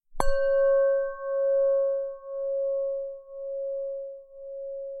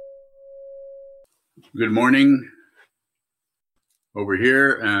Good morning over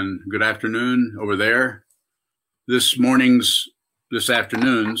here and good afternoon over there. This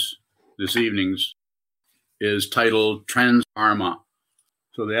afternoon's, this evening's is titled Transkarma.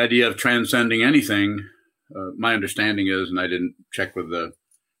 So the idea of transcending anything, my understanding is, and I didn't check with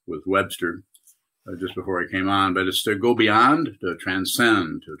Webster just before I came on, but it's to go beyond, to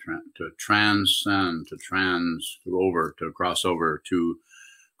transcend, to transcend, to cross over, to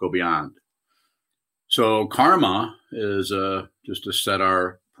go beyond. So karma is, just to set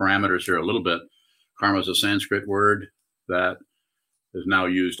our parameters here a little bit, karma is a Sanskrit word that is now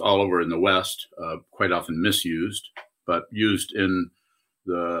used all over in the West, quite often misused, but used in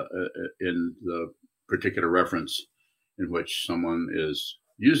the particular reference in which someone is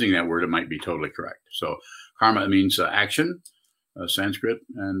using that word, it might be totally correct. So karma means action, Sanskrit,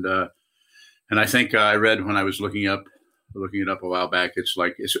 and I think I read when I was looking it up a while back,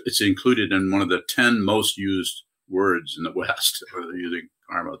 it's included in one of the 10 most used words in the West. They're using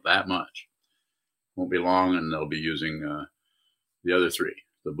karma that much. Won't be long, and they'll be using the other three: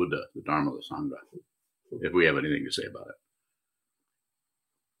 the Buddha, the Dharma, the Sangha, if we have anything to say about it.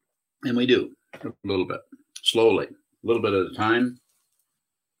 And we do, a little bit, slowly, a little bit at a time.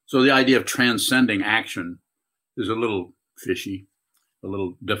 So the idea of transcending action is a little fishy, a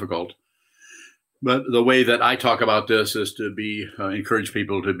little difficult. But the way that I talk about this is to encourage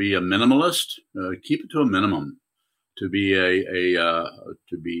people to be a minimalist, keep it to a minimum, to be a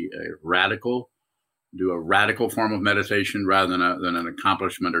radical, do a radical form of meditation rather than an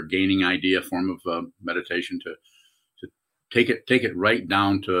accomplishment or gaining idea form of meditation. To take it right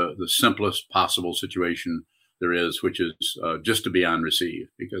down to the simplest possible situation there is, which is just to be on receive,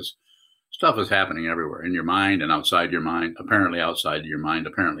 because stuff is happening everywhere, in your mind and outside your mind, apparently outside your mind,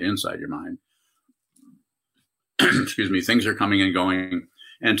 apparently inside your mind. Excuse me, things are coming and going,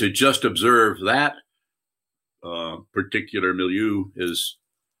 and to just observe that particular milieu is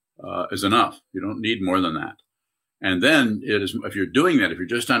enough. You don't need more than that. And then if you're doing that, if you're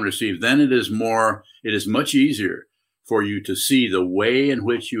just on receive, then it is much easier for you to see the way in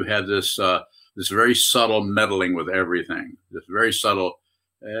which you have this very subtle meddling with everything. This very subtle,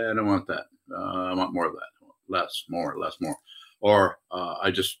 I don't want that. I want more of that. Less, more, less, more. Or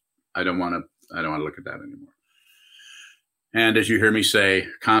I don't want to look at that anymore. And as you hear me say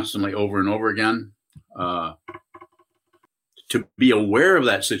constantly over and over again, to be aware of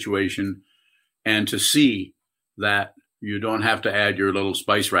that situation and to see that you don't have to add your little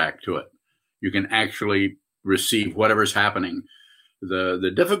spice rack to it. You can actually receive whatever's happening. The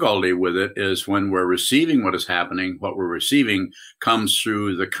difficulty with it is when we're receiving what is happening, what we're receiving comes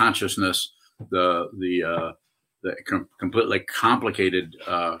through the consciousness, the completely complicated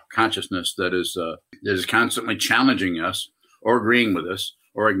consciousness that is constantly challenging us, or agreeing with us,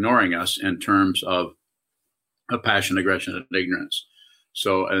 or ignoring us in terms of passion, aggression, and ignorance.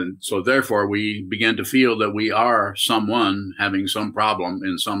 So therefore, we begin to feel that we are someone having some problem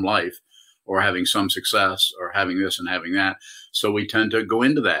in some life, or having some success, or having this and having that. So we tend to go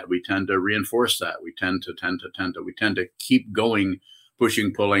into that. We tend to reinforce that. We tend to keep going,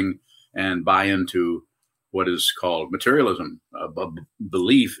 pushing, pulling, and buy into what is called materialism, a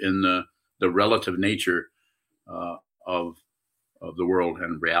belief in the relative nature of the world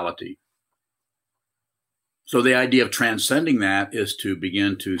and reality. So the idea of transcending that is to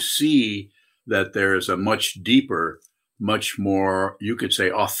begin to see that there is a much deeper, much more, you could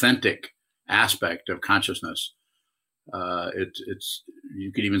say, authentic aspect of consciousness.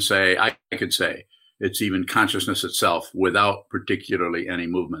 You could even say, I could say, it's even consciousness itself without particularly any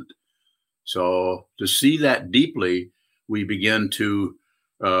movement. So to see that deeply, we begin to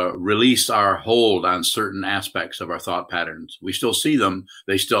release our hold on certain aspects of our thought patterns. We still see them,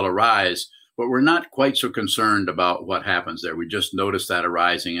 they still arise, but we're not quite so concerned about what happens there. We just notice that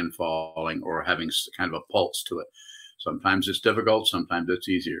arising and falling, or having kind of a pulse to it. Sometimes it's difficult, sometimes it's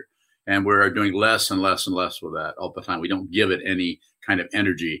easier. And we're doing less and less and less with that all the time. We don't give it any kind of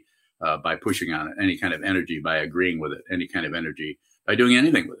energy by pushing on it, any kind of energy by agreeing with it, any kind of energy by doing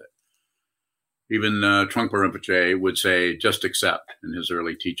anything with it. Even Trungpa Rinpoche would say, just accept, in his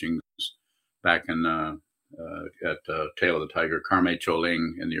early teachings back in at Tail of the Tiger. Karme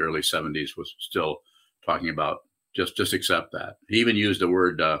Choling in the early 70s was still talking about just accept that. He even used the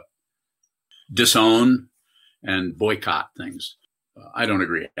word disown and boycott things. I don't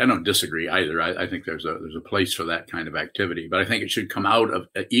agree. I don't disagree either. I think there's a place for that kind of activity, but I think it should come out of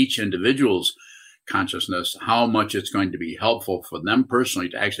each individual's consciousness how much it's going to be helpful for them personally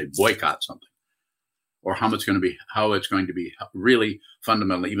to actually boycott something, or how it's going to be really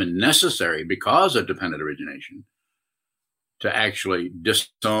fundamentally even necessary because of dependent origination to actually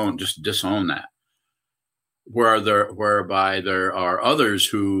disown that. whereby there are others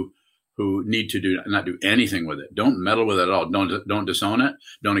who need to not do anything with it. Don't meddle with it at all. Don't disown it.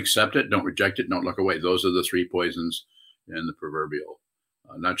 Don't accept it. Don't reject it. Don't look away. Those are the three poisons in the proverbial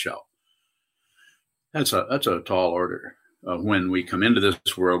nutshell. That's a tall order when we come into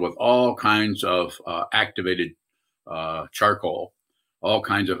this world with all kinds of activated charcoal, all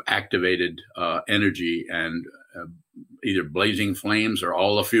kinds of activated energy, and either blazing flames or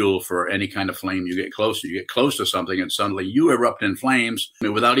all the fuel for any kind of flame. You get close to something, and suddenly you erupt in flames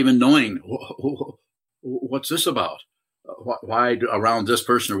without even knowing what's this about. Why around this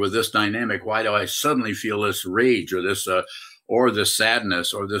person or with this dynamic? Why do I suddenly feel this rage or this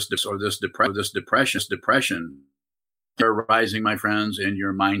sadness or this depression? Arising, my friends, in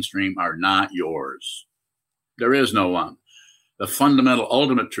your mind stream are not yours. There is no one. The fundamental,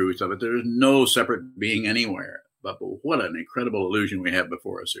 ultimate truth of it, there is no separate being anywhere. But what an incredible illusion we have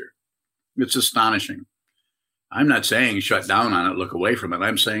before us here. It's astonishing. I'm not saying shut down on it, look away from it.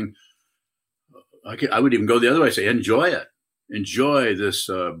 I'm saying, I would even go the other way, say enjoy it. Enjoy this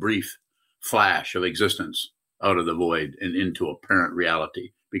brief flash of existence out of the void and into apparent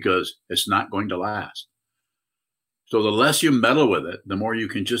reality, because it's not going to last. So the less you meddle with it, the more you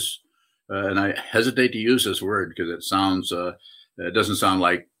can just, and I hesitate to use this word because it doesn't sound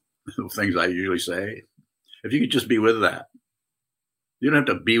like things I usually say. If you could just be with that, you don't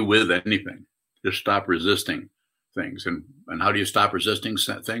have to be with anything. Just stop resisting things. And how do you stop resisting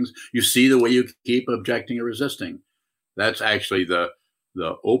things? You see the way you keep objecting or resisting. That's actually the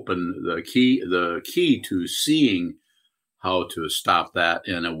key to seeing how to stop that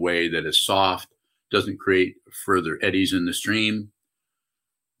in a way that is soft, doesn't create further eddies in the stream,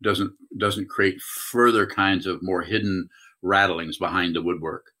 doesn't create further kinds of more hidden rattlings behind the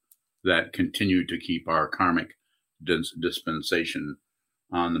woodwork that continue to keep our karmic dispensation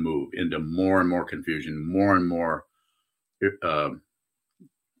on the move into more and more confusion, more and more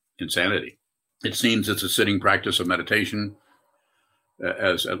insanity. It seems it's a sitting practice of meditation,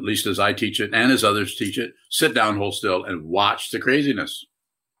 at least as I teach it and as others teach it. Sit down, hold still, and watch the craziness.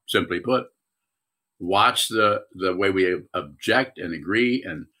 Simply put, watch the way we object and agree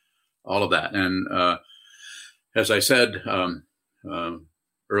and all of that. And as I said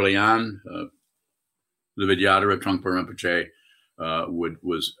early on, the Vidyadhara Trungpa Rinpoche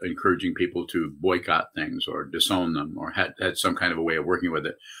was encouraging people to boycott things or disown them, or had some kind of a way of working with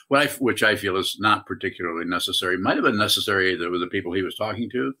it, which I feel is not particularly necessary. Might have been necessary with the people he was talking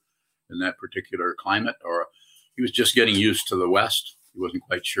to in that particular climate, or he was just getting used to the West. He wasn't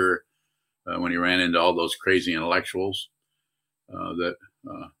quite sure when he ran into all those crazy intellectuals that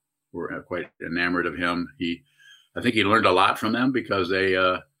were quite enamored of him. I think he learned a lot from them because they,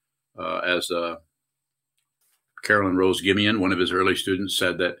 as Carolyn Rose Gimian, one of his early students,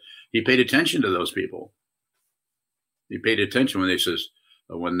 said that he paid attention to those people. He paid attention when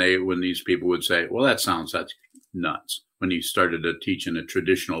these people would say, "Well, that's nuts." When he started to teach in a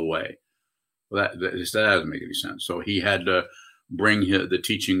traditional way, well, that doesn't make any sense. So he had to bring the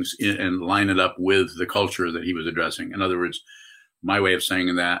teachings in and line it up with the culture that he was addressing. In other words, my way of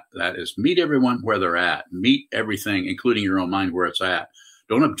saying that is meet everyone where they're at. Meet everything, including your own mind, where it's at.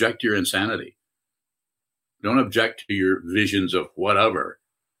 Don't object to your insanity. Don't object to your visions of whatever.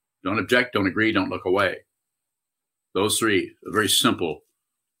 Don't object, don't agree, don't look away. Those three, a very simple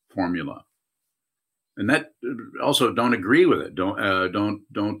formula. And that also, don't agree with it. Don't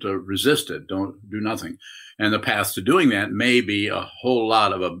resist it. Don't do nothing. And the path to doing that may be a whole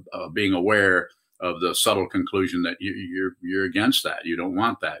lot of being aware of the subtle conclusion that you're against that. You don't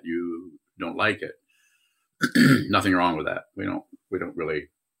want that. You don't like it. Nothing wrong with that. We don't really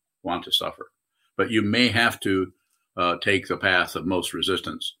want to suffer. But you may have to take the path of most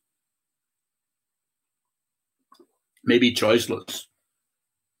resistance. Maybe choiceless.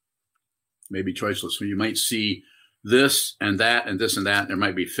 You might see this and that and this and that. There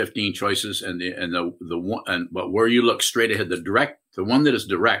might be 15 choices, but where you look straight ahead, the one that is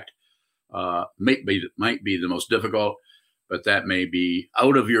direct, might be the most difficult. But that may be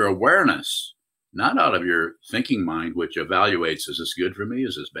out of your awareness, not out of your thinking mind, which evaluates: is this good for me?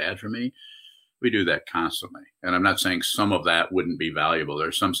 Is this bad for me? We do that constantly. And I'm not saying some of that wouldn't be valuable. There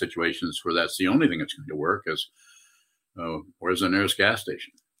are some situations where that's the only thing that's going to work is, where's the nearest gas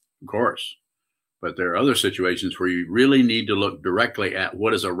station? Of course. But there are other situations where you really need to look directly at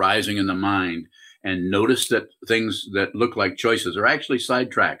what is arising in the mind and notice that things that look like choices are actually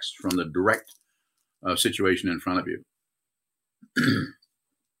sidetracks from the direct situation in front of you.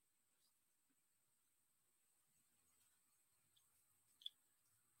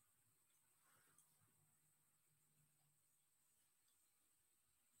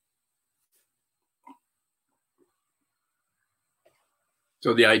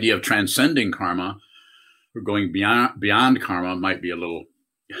 So the idea of transcending karma or going beyond karma might be a little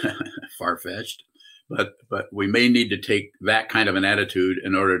far-fetched, but we may need to take that kind of an attitude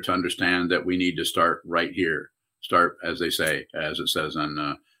in order to understand that we need to start right here. Start, as they say, as it says on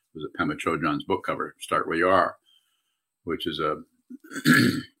was it Pema Chodron's book cover, start where you are, which is a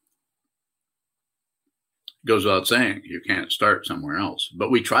goes without saying. You can't start somewhere else,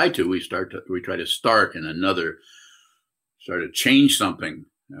 but we try to. We try to start in another, start to change something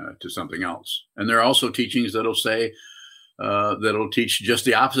to something else. And there are also teachings that'll say that'll teach just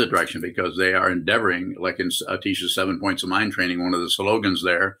the opposite direction, because they are endeavoring, like in Atisha's 7 Points of Mind Training. One of the slogans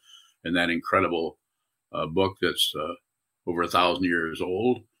there in that incredible book that's over 1,000 years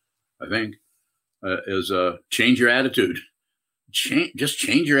old, I think, is change your attitude. Just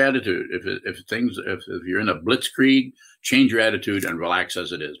change your attitude. If you're in a blitzkrieg, change your attitude and relax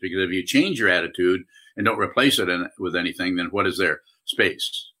as it is. Because if you change your attitude and don't replace it with anything, then what is there?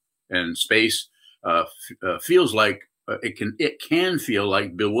 Space. And space feels like it can feel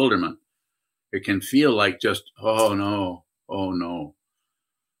like bewilderment. It can feel like just, oh no,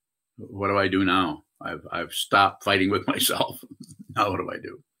 what do I do now? I've stopped fighting with myself. Now what do I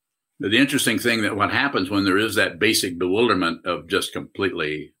do? The interesting thing that what happens when there is that basic bewilderment of just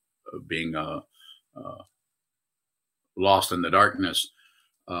completely being lost in the darkness,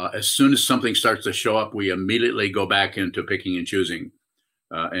 as soon as something starts to show up, we immediately go back into picking and choosing,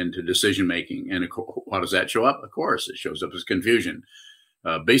 into decision making. And how does that show up? Of course, it shows up as confusion.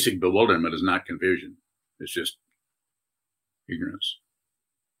 Basic bewilderment is not confusion. It's just ignorance.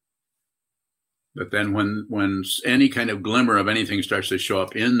 But then when any kind of glimmer of anything starts to show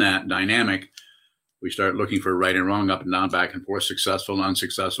up in that dynamic, we start looking for right and wrong, up and down, back and forth, successful and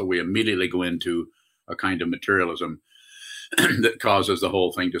unsuccessful. We immediately go into a kind of materialism that causes the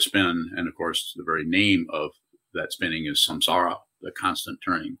whole thing to spin. And of course, the very name of that spinning is samsara, the constant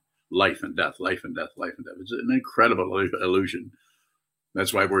turning, life and death, life and death, life and death. It's an incredible illusion.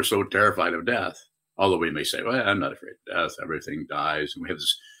 That's why we're so terrified of death. Although we may say, well, I'm not afraid of death. Everything dies. And we have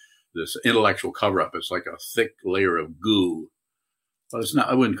this intellectual cover-up. It's like a thick layer of goo. Well, it's not,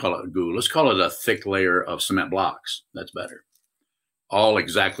 I wouldn't call it goo. Let's call it a thick layer of cement blocks. That's better. All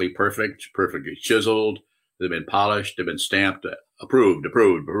exactly perfect, perfectly chiseled. They've been polished. They've been stamped. Approved.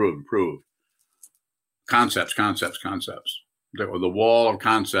 Concepts. The wall of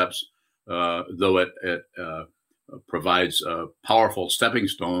concepts, though it provides a powerful stepping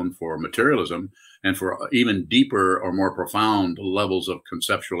stone for materialism and for even deeper or more profound levels of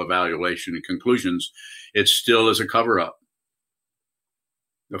conceptual evaluation and conclusions, it still is a cover-up.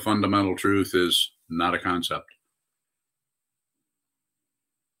 The fundamental truth is not a concept,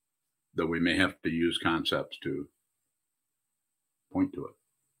 though we may have to use concepts to point to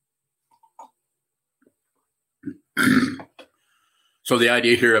it. So the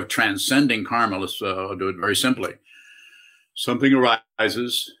idea here of transcending karma, let's do it very simply. Something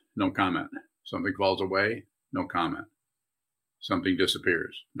arises, no comment. Something falls away, no comment. Something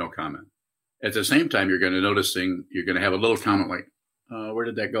disappears, no comment. At the same time, you're going to have a little comment like, where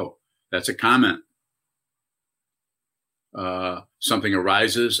did that go? That's a comment. Something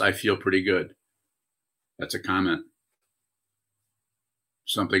arises, I feel pretty good. That's a comment.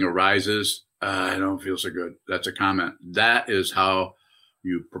 Something arises, I don't feel so good. That's a comment. That is how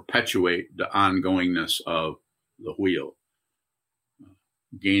you perpetuate the ongoingness of the wheel.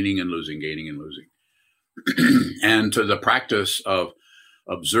 Gaining and losing. And to the practice of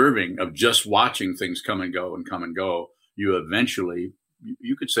observing, of just watching things come and go, you eventually,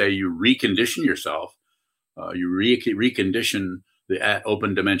 you could say you recondition yourself. You recondition the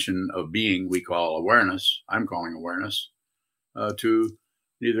open dimension of being we call awareness. I'm calling awareness to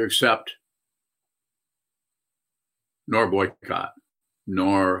neither accept nor boycott,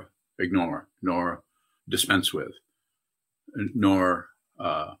 nor ignore, nor dispense with, nor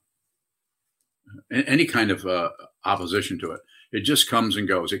any kind of opposition to it. It just comes and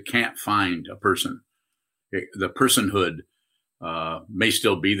goes. It can't find a person. The personhood may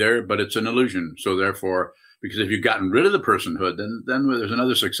still be there, but it's an illusion. So therefore, because if you've gotten rid of the personhood, then there's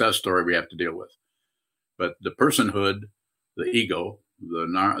another success story we have to deal with. But the personhood, the ego, the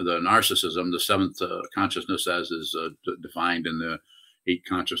narcissism, the seventh consciousness as is defined in the 8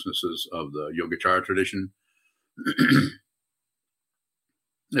 consciousnesses of the Yogacara tradition,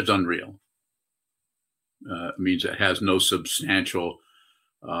 it's unreal. It means it has no substantial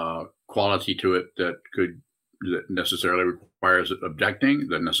quality to it that necessarily requires objecting,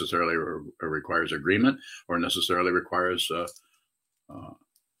 that necessarily requires agreement, or necessarily requires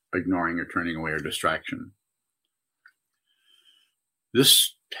ignoring or turning away or distraction.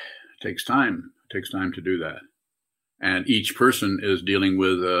 This takes time. It takes time to do that. And each person is dealing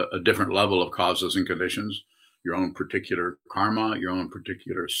with a different level of causes and conditions, your own particular karma, your own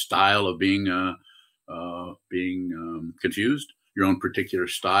particular style of being confused, your own particular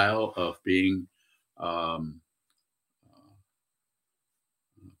style of being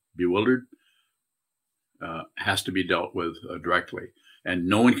bewildered, has to be dealt with directly. And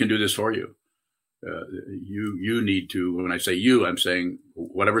no one can do this for you. You need to, when I say you, I'm saying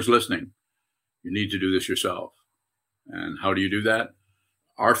whatever's listening, you need to do this yourself. And how do you do that?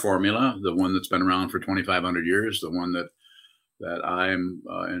 Our formula, the one that's been around for 2,500 years, the one that I'm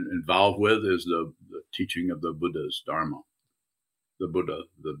involved with, is the teaching of the Buddha's Dharma. The Buddha,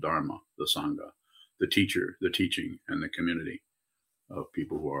 the Dharma, the Sangha, the teacher, the teaching, and the community of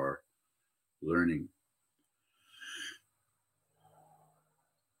people who are learning.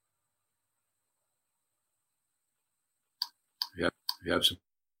 You have some.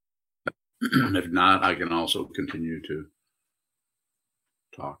 If not, I can also continue to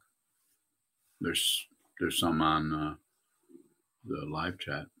talk. There's some on the live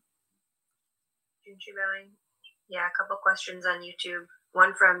chat. Yeah, a couple questions on YouTube.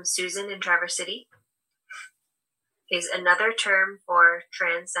 One from Susan in Traverse City. Is another term for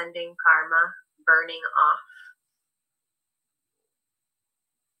transcending karma burning off?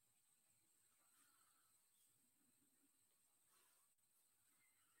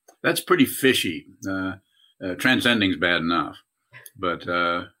 That's pretty fishy. Transcending is bad enough, but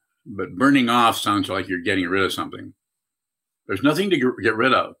burning off sounds like you're getting rid of something. There's nothing to get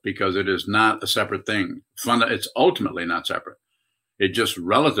rid of because it is not a separate thing. It's ultimately not separate. It just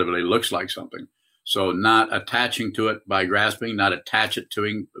relatively looks like something. So not attaching to it by grasping, not attach it to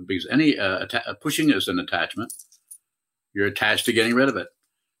it, because any pushing is an attachment. You're attached to getting rid of it.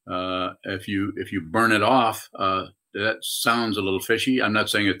 If you burn it off, that sounds a little fishy. I'm not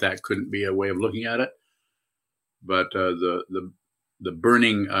saying that couldn't be a way of looking at it, but the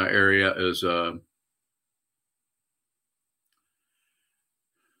burning area is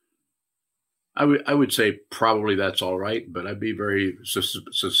I would say probably that's all right, but I'd be very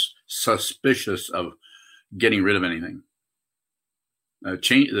suspicious of getting rid of anything. The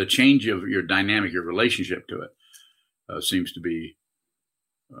change of your dynamic, your relationship to it, seems to be.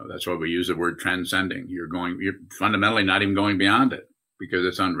 That's why we use the word transcending. You're fundamentally not even going beyond it because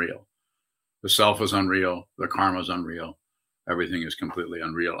it's unreal. The self is unreal. The karma is unreal. Everything is completely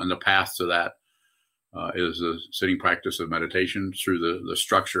unreal. And the path to that is the sitting practice of meditation through the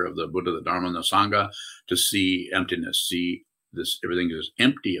structure of the Buddha, the Dharma, and the Sangha to see emptiness, see this, everything is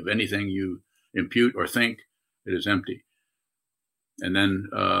empty of anything you impute or think. It is empty. And then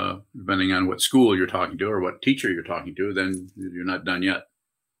depending on what school you're talking to or what teacher you're talking to, then you're not done yet.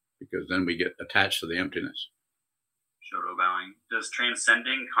 Because then we get attached to the emptiness. Shoto bowing. Does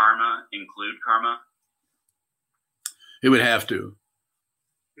transcending karma include karma? It would have to.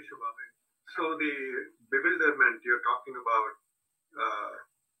 So the bewilderment you're talking about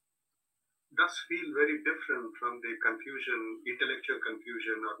does feel very different from the confusion, intellectual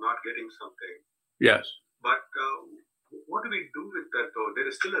confusion or not getting something. Yes. But what do we do with that though? There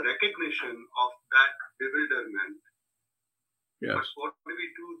is still a recognition of that bewilderment. Yes. But what do we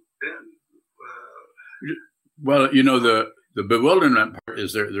do then? Well, the bewilderment part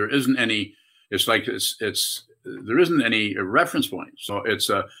is there isn't any. It's like there isn't any reference point. So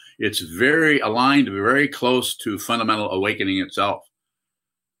it's very aligned, very close to fundamental awakening itself.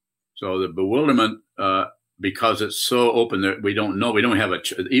 So the bewilderment, because it's so open that we don't know, we don't have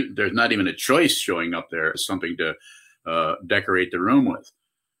there's not even a choice showing up there as something to decorate the room with.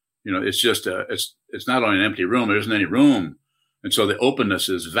 It's just it's not only an empty room. There isn't any room. And so the openness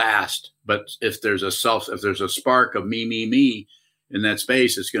is vast, but if there's a spark of me in that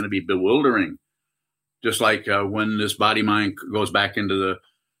space, it's going to be bewildering. Just like when this body mind goes back into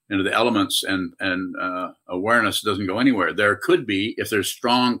the elements and awareness doesn't go anywhere. There could be, if there's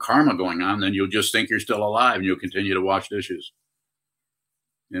strong karma going on, then you'll just think you're still alive and you'll continue to wash dishes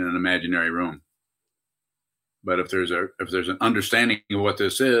in an imaginary room. But if there's an understanding of what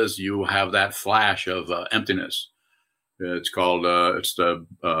this is, you will have that flash of emptiness. It's called it's the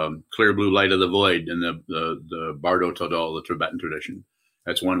clear blue light of the void in the Bardo Todol, the Tibetan tradition.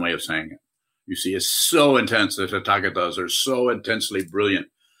 That's one way of saying it. You see, it's so intense. The Tathagatas are so intensely brilliant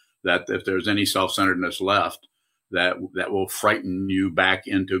that if there's any self-centeredness left, that will frighten you back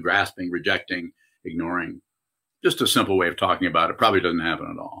into grasping, rejecting, ignoring. Just a simple way of talking about it. Probably doesn't happen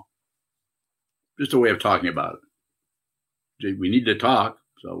at all. Just a way of talking about it. We need to talk,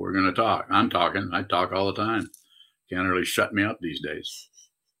 so we're going to talk. I'm talking. I talk all the time. Can't really shut me up these days.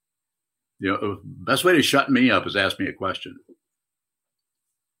 The best way to shut me up is ask me a question.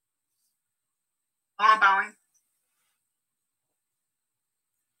 Bowing.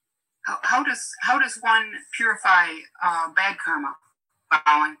 How does one purify bad karma?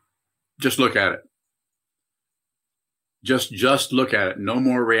 Bowing. Just look at it. Just look at it. No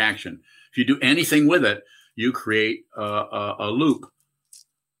more reaction. If you do anything with it, you create a loop.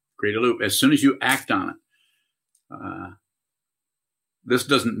 Create a loop. As soon as you act on it. This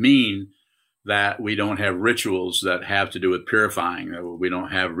doesn't mean that we don't have rituals that have to do with purifying. We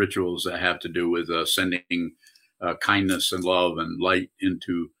don't have rituals that have to do with sending kindness and love and light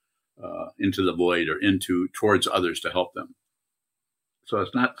into the void or towards others to help them. So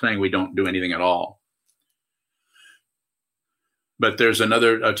it's not saying we don't do anything at all. But there's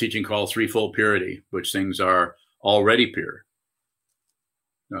another teaching called threefold purity, which things are already pure.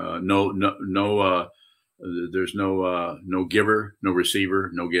 There's no giver, no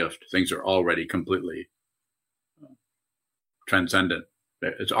receiver, no gift. Things are already completely transcendent.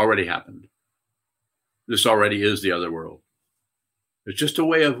 It's already happened. This already is the other world. It's just a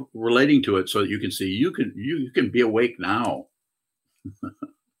way of relating to it so that you can see you can be awake now. It's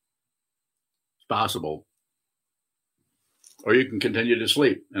possible. Or you can continue to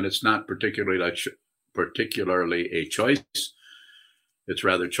sleep, and it's not particularly a choice. It's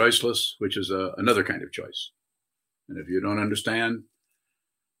rather choiceless, which is another kind of choice. And if you don't understand,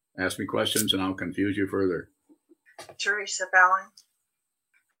 ask me questions and I'll confuse you further. Teresa Bowing,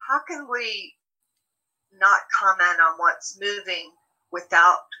 how can we not comment on what's moving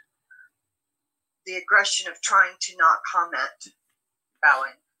without the aggression of trying to not comment?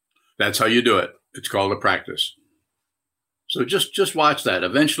 Bowing. That's how you do it. It's called a practice. So just watch that.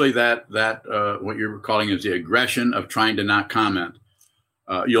 Eventually that what you're calling is the aggression of trying to not comment.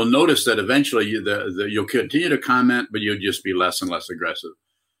 You'll notice that eventually you'll continue to comment, but you'll just be less and less aggressive.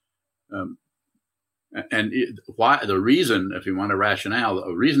 Why the reason, if you want a rationale,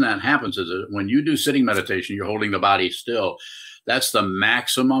 the reason that happens is that when you do sitting meditation, you're holding the body still. That's the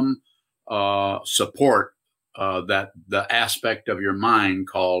maximum support that the aspect of your mind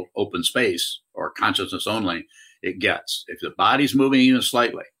called open space or consciousness only it gets. If the body's moving even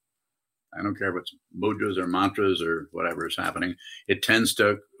slightly, I don't care if it's mudras or mantras or whatever is happening, it tends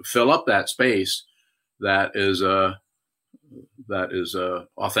to fill up that space that is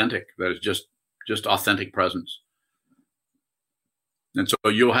authentic, that is just authentic presence. And so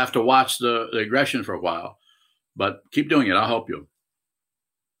you'll have to watch the aggression for a while, but keep doing it. I'll help you.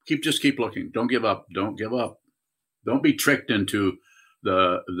 Just keep looking. Don't give up. Don't give up. Don't be tricked into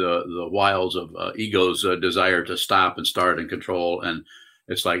the wiles of ego's desire to stop and start and control. And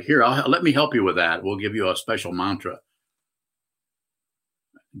it's like, here, let me help you with that. We'll give you a special mantra.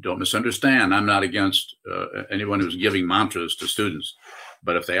 Don't misunderstand. I'm not against anyone who's giving mantras to students.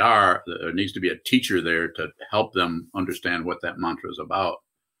 But if they are, there needs to be a teacher there to help them understand what that mantra is about.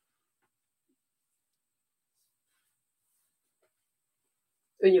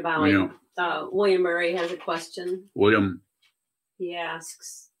 William Murray has a question. William. He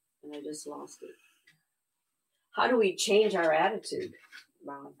asks, and I just lost it. How do we change our attitude?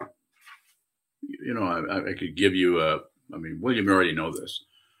 Wow. I could give you William, you already know this.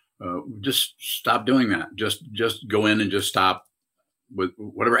 Just stop doing that. Just go in and just stop with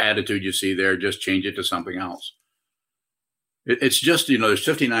whatever attitude you see there. Just change it to something else. It's just, there's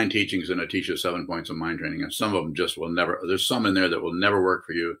 59 teachings in Atisha 7 Points of Mind Training, and some of them just will never, there's some in there that will never work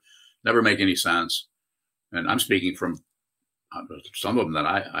for you, never make any sense. And I'm speaking from some of them that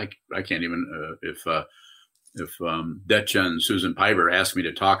I can't even, if Detcha and Susan Piper asked me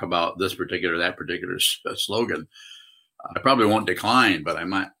to talk about that particular slogan, I probably won't decline, but I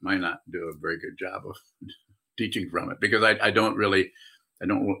might not do a very good job of teaching from it because I don't really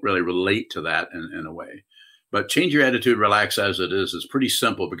relate to that in a way. But change your attitude, relax as it is. It's pretty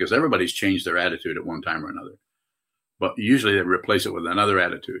simple because everybody's changed their attitude at one time or another. But usually they replace it with another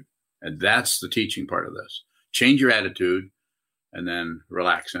attitude. And that's the teaching part of this. Change your attitude and then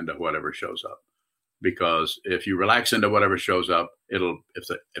relax into whatever shows up. Because if you relax into whatever shows up, if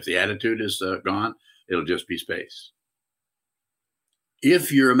the attitude is gone, it'll just be space.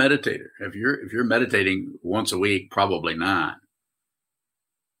 If you're a meditator, if you're meditating once a week, probably not.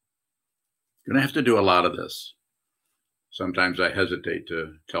 You're going to have to do a lot of this. Sometimes I hesitate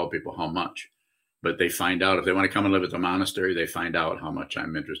to tell people how much, but they find out if they want to come and live at the monastery, they find out how much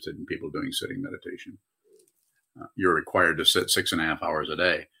I'm interested in people doing sitting meditation. You're required to sit 6.5 hours a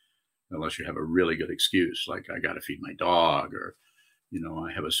day, unless you have a really good excuse, like I got to feed my dog, or,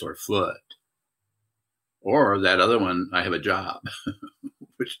 I have a sore foot, or that other one, I have a job,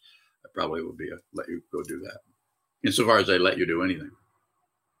 which I probably will let you go do that, insofar as they let you do anything.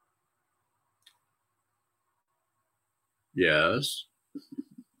 Yes.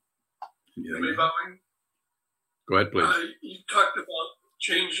 Go ahead, please. You talked about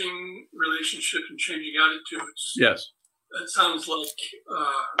changing relationship and changing attitudes. Yes. That sounds like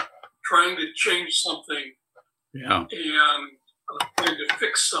trying to change something. Yeah. And trying to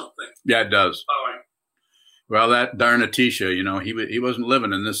fix something. Yeah, it does. Well, that darn Atisha, you know, he wasn't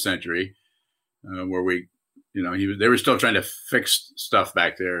living in this century where we, you know, they were still trying to fix stuff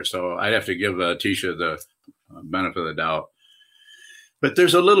back there. So I'd have to give Atisha the benefit of the doubt. But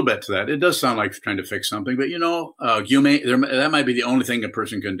there's a little bit to that. It does sound like trying to fix something, but you know, that might be the only thing a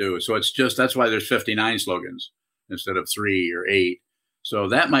person can do. So it's just, that's why there's 59 slogans instead of 3 or 8. So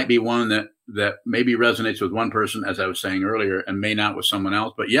that might be one that maybe resonates with one person, as I was saying earlier, and may not with someone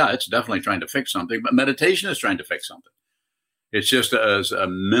else. But yeah, it's definitely trying to fix something. But meditation is trying to fix something. It's just as a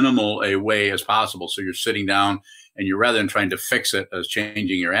minimal a way as possible. So you're sitting down and you're, rather than trying to fix it as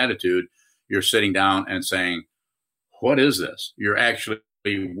changing your attitude, you're sitting down and saying, what is this? You're actually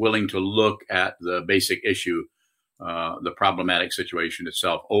willing to look at the basic issue, the problematic situation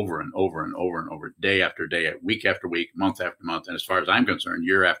itself over and over and over and over, day after day, week after week, month after month. And as far as I'm concerned,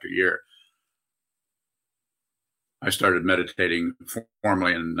 year after year. I started meditating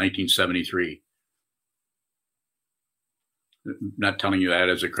formally in 1973. I'm not telling you that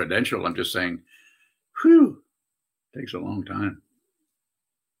as a credential. I'm just saying, whew, it takes a long time.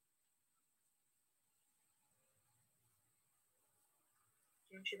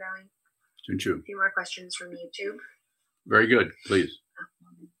 Junchu. A few more questions from YouTube. Very good, please.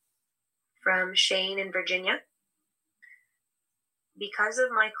 From Shane in Virginia. Because of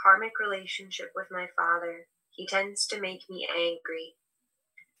my karmic relationship with my father, he tends to make me angry.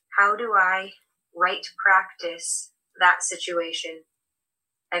 How do I right practice that situation?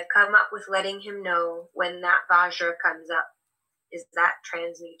 I've come up with letting him know when that Vajra comes up. Is that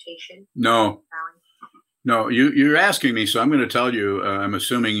transmutation? No. No, you're asking me, so I'm going to tell you, I'm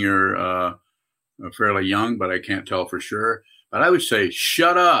assuming you're fairly young, but I can't tell for sure. But I would say,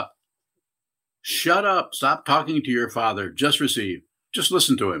 shut up. Shut up. Stop talking to your father. Just receive. Just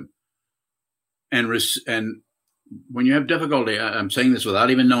listen to him. And when you have difficulty, I'm saying this without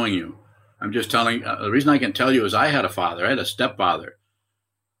even knowing you. I'm just telling, the reason I can tell you is I had a father. I had a stepfather.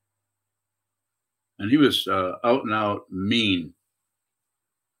 And he was out and out mean.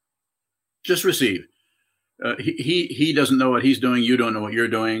 Just receive. He doesn't know what he's doing. You don't know what you're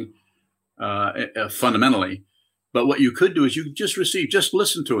doing, fundamentally. But what you could do is you could just receive, just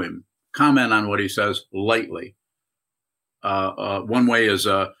listen to him, comment on what he says lightly. One way is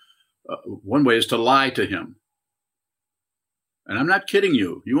to lie to him. And I'm not kidding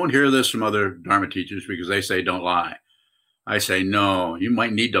you. You won't hear this from other Dharma teachers because they say don't lie. I say, no, you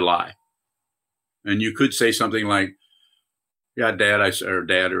might need to lie. And you could say something like, yeah, Dad, or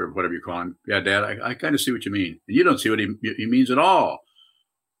Dad, or whatever you call him. Yeah, Dad, I kind of see what you mean. And you don't see what he means at all.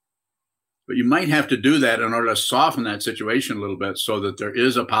 But you might have to do that in order to soften that situation a little bit so that there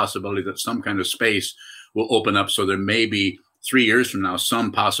is a possibility that some kind of space will open up. So there may be 3 years from now,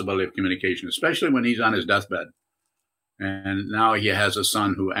 some possibility of communication, especially when he's on his deathbed. And now he has a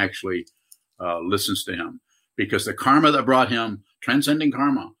son who actually listens to him because the karma that brought him, transcending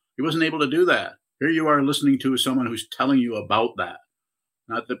karma, he wasn't able to do that. Here you are listening to someone who's telling you about that.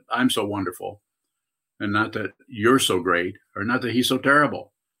 Not that I'm so wonderful and not that you're so great or not that he's so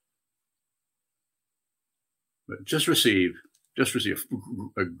terrible. But just receive.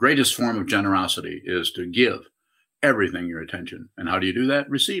 The greatest form of generosity is to give everything your attention. And how do you do that?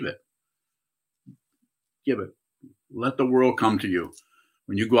 Receive it. Give it. Let the world come to you.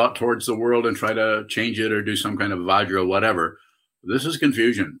 When you go out towards the world and try to change it or do some kind of vajra or whatever, this is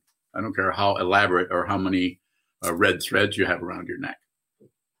confusion. I don't care how elaborate or how many red threads you have around your neck.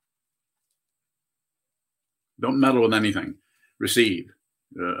 Don't meddle with anything. Receive.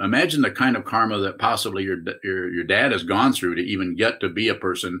 Imagine the kind of karma that possibly your dad has gone through to even get to be a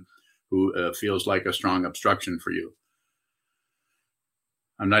person who feels like a strong obstruction for you.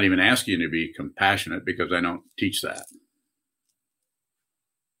 I'm not even asking you to be compassionate because I don't teach that.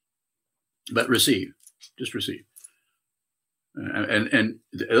 But receive. Just receive. And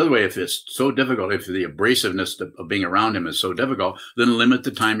the other way, if it's so difficult, if the abrasiveness of being around him is so difficult, then limit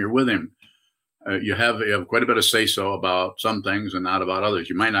the time you're with him. You have quite a bit of say-so about some things and not about others.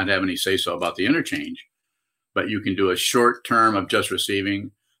 You might not have any say-so about the interchange, but you can do a short term of just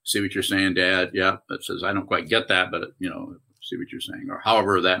receiving, see what you're saying, Dad. Yeah, that says, I don't quite get that, but, see what you're saying, or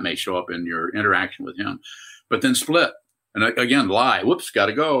however that may show up in your interaction with him. But then split. And again, lie. Whoops, got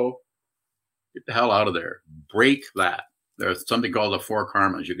to go. Get the hell out of there. Break that. There's something called the 4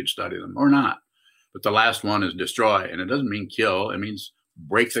 karmas. You could study them or not. But the last one is destroy. And it doesn't mean kill. It means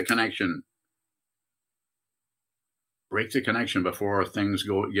break the connection. Break the connection before things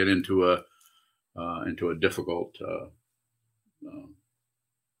get into a difficult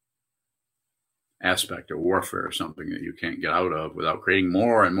aspect of warfare, something that you can't get out of without creating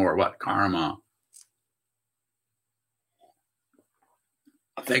more and more what? Karma.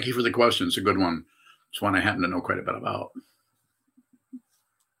 Thank you for the question. It's a good one. It's one I happen to know quite a bit about.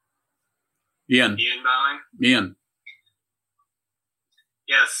 Ian Bowing. Ian.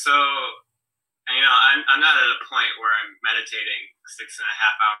 Yeah, so, I'm not at a point where I'm meditating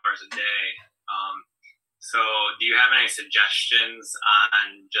 6.5 hours a day. So do you have any suggestions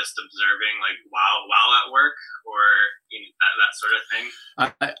on just observing like while at work or that sort of thing?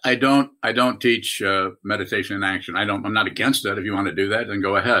 I don't teach meditation in action. I'm not against it. If you want to do that, then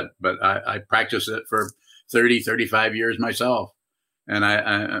go ahead. But I practice it for 30, 35 years myself.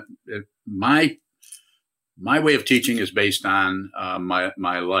 And my way of teaching is based on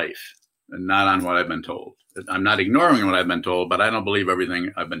my life and not on what I've been told. I'm not ignoring what I've been told, but I don't believe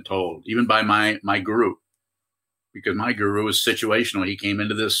everything I've been told, even by my guru, because my guru is situational. He came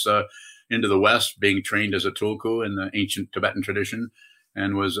into this into the West being trained as a tulku in the ancient Tibetan tradition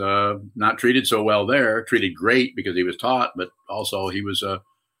and was not treated so well there, treated great because he was taught, but also he was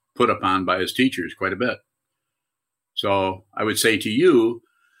put upon by his teachers quite a bit. So I would say to you,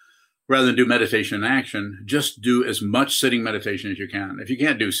 rather than do meditation in action, just do as much sitting meditation as you can. If you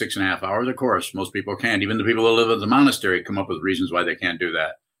can't do 6.5 hours, of course, most people can't. Even the people who live at the monastery come up with reasons why they can't do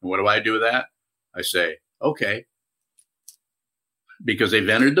that. And what do I do with that? I say, okay, because they've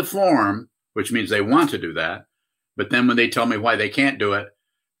entered the form, which means they want to do that. But then when they tell me why they can't do it,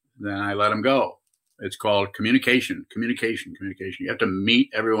 then I let them go. It's called communication. You have to meet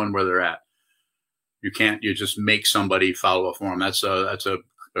everyone where they're at. You just make somebody follow a form. That's a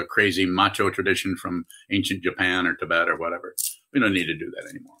crazy macho tradition from ancient Japan or Tibet or whatever. We don't need to do that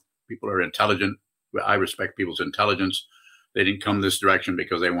anymore. People are intelligent. I respect people's intelligence. They didn't come this direction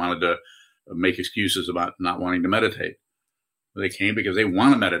because they wanted to make excuses about not wanting to meditate. They came because they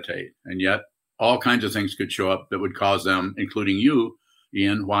want to meditate. And yet all kinds of things could show up that would cause them, including you,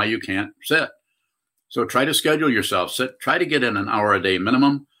 Ian, why you can't sit. So try to schedule yourself. Try to get in an hour a day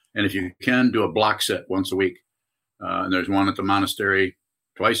minimum. And if you can, do a block sit once a week. And there's one at the monastery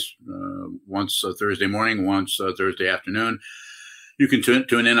twice, once Thursday morning, once Thursday afternoon. You can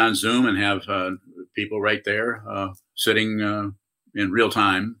tune in on Zoom and have people right there sitting in real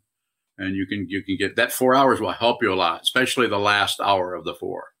time. And you can get that 4 hours will help you a lot, especially the last hour of the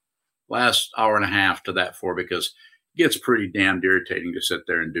 4, last hour and a half to that 4, because it gets pretty damn irritating to sit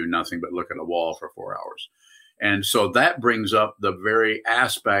there and do nothing but look at a wall for 4 hours. And so that brings up the very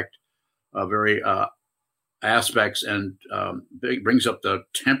aspects and brings up the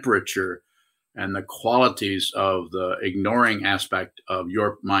temperature and the qualities of the ignoring aspect of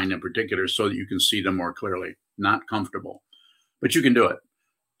your mind in particular so that you can see them more clearly. Not comfortable, but you can do it.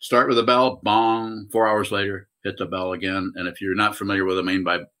 Start with a bell, bong, 4 hours later, hit the bell again. And if you're not familiar with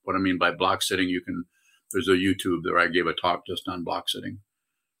what I mean by block sitting, there's a YouTube where I gave a talk just on block sitting.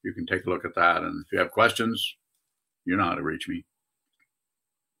 You can take a look at that. And if you have questions, you know how to reach me.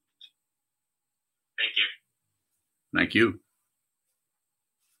 Thank you. Thank you.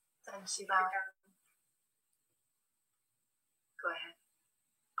 Thanks, Yvonne. Go ahead.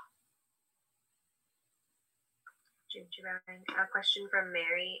 A question from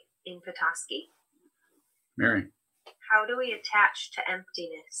Mary in Petoskey. Mary. How do we attach to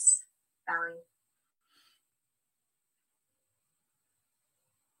emptiness? Bowing.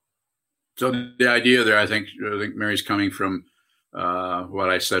 So the idea there, I think Mary's coming from what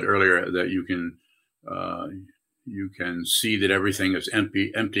I said earlier, that you can see that everything is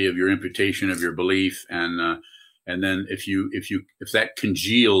empty of your imputation of your belief, and then if that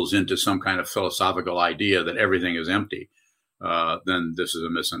congeals into some kind of philosophical idea that everything is empty, then this is a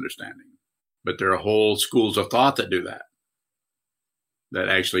misunderstanding. But there are whole schools of thought that do that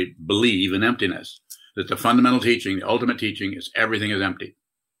actually believe in emptiness, that the fundamental teaching, the ultimate teaching, is everything is empty,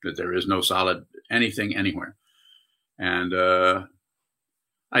 that there is no solid anything anywhere. And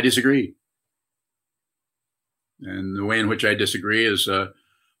I disagree. And the way in which I disagree is,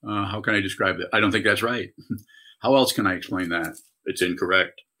 how can I describe it? I don't think that's right. How else can I explain that? It's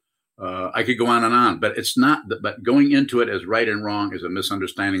incorrect. I could go on, but it's not. But going into it as right and wrong is a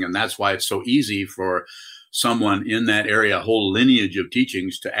misunderstanding. And that's why it's so easy for someone in that area, a whole lineage of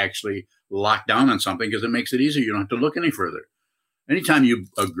teachings, to actually lock down on something, because it makes it easier. You don't have to look any further. Anytime you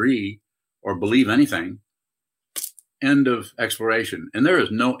agree or believe anything, end of exploration. And there is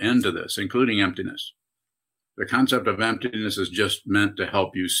no end to this, including emptiness. The concept of emptiness is just meant to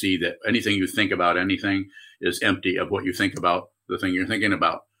help you see that anything you think about anything is empty of what you think about the thing you're thinking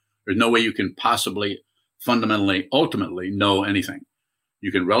about. There's no way you can possibly, fundamentally, ultimately know anything.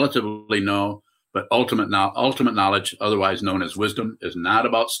 You can relatively know, but ultimate knowledge, otherwise known as wisdom, is not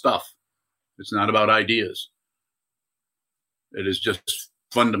about stuff. It's not about ideas. It is just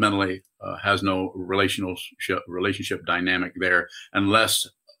fundamentally has no relationship dynamic there unless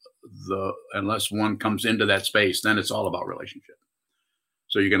one comes into that space. Then it's all about relationship.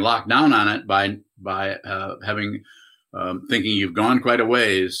 So you can lock down on it by having thinking you've gone quite a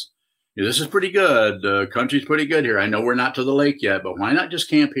ways. This is pretty good. The country's pretty good here. I know we're not to the lake yet, but why not just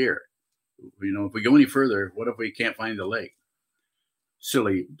camp here? If we go any further, what if we can't find the lake?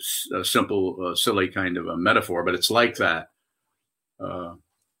 Silly, simple, silly kind of a metaphor, but it's like that.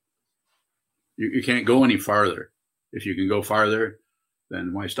 You can't go any farther. If you can go farther,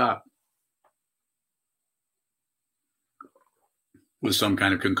 then why stop? With some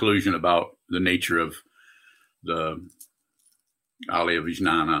kind of conclusion about the nature of the Alaya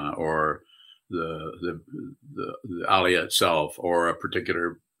Vijnana or the Alaya itself, or a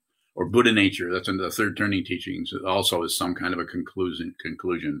particular, or Buddha nature. That's in the third turning teachings. It also is some kind of a conclusion.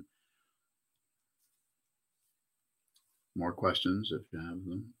 More questions if you have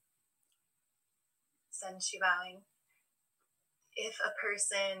them. Sen Shivang, if a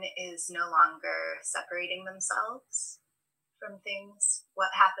person is no longer separating themselves from things, what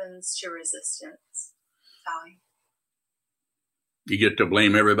happens to resistance? Bowing. You get to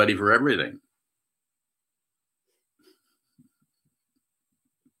blame everybody for everything.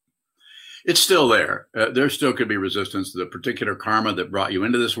 It's still there. There still could be resistance. The particular karma that brought you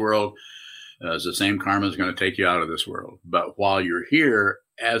into this world is the same karma is going to take you out of this world. But while you're here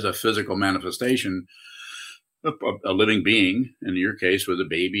as a physical manifestation, a living being, in your case, with a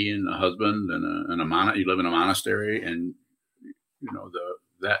baby and a husband and you live in a monastery, and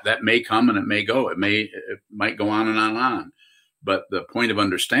that may come and it may go. It might go on and on and on. But the point of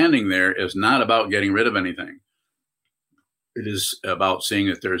understanding there is not about getting rid of anything. It is about seeing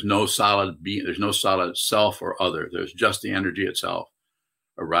that there's no solid being, there's no solid self or other. There's just the energy itself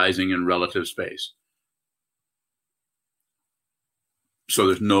arising in relative space. So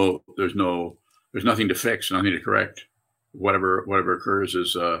there's nothing to fix, nothing to correct. Whatever occurs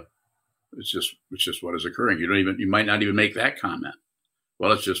is it's just what is occurring. You might not even make that comment.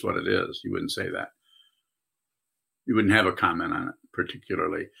 Well, it's just what it is. You wouldn't say that. You wouldn't have a comment on it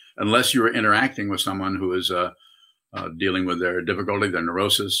particularly, unless you were interacting with someone who is dealing with their difficulty, their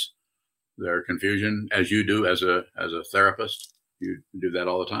neurosis, their confusion, as you do as a therapist. You do that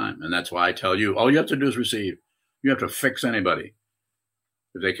all the time. And that's why I tell you, all you have to do is receive. You have to fix anybody.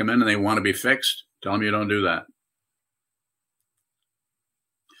 If they come in and they want to be fixed, tell them you don't do that.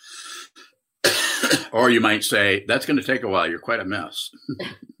 Or you might say, that's going to take a while. You're quite a mess.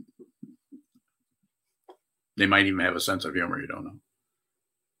 They might even have a sense of humor. You don't know.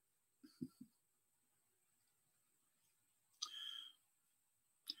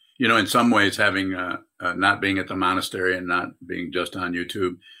 In some ways, having not being at the monastery and not being just on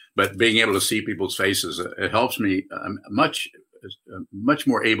YouTube, but being able to see people's faces, it helps me much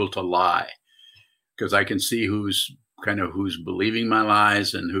more able to lie, because I can see who's believing my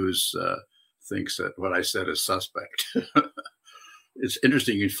lies and who's thinks that what I said is suspect. It's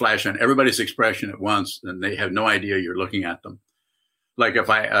interesting. You flash on everybody's expression at once, and they have no idea you're looking at them. Like if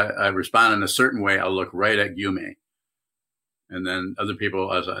I respond in a certain way, I'll look right at Yume. And then other people,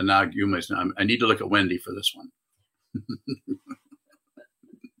 I need to look at Wendy for this one.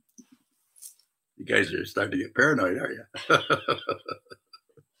 You guys are starting to get paranoid, are you?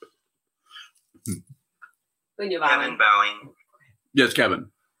 Kevin Bowing. Yes,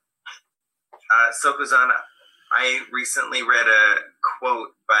 Kevin. Sokuzan, I recently read a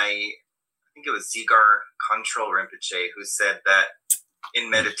quote by, I think it was Dzigar Kongtrul Rinpoche, who said that in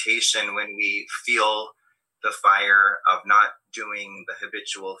meditation, when we feel the fire of not doing the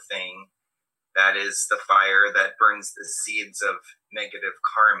habitual thing, that is the fire that burns the seeds of negative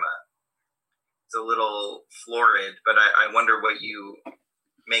karma. It's a little florid, but I wonder what you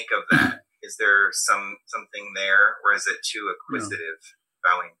make of that. Is there something there, or is it too acquisitive?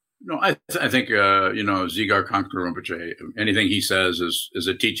 Bowing. No, I think Dzigar Kongtrul Rinpoche, anything he says is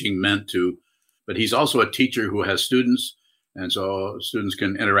a teaching meant to, but he's also a teacher who has students. And so students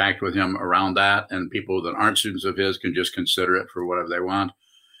can interact with him around that, and people that aren't students of his can just consider it for whatever they want.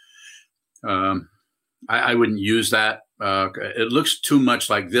 I wouldn't use that. It looks too much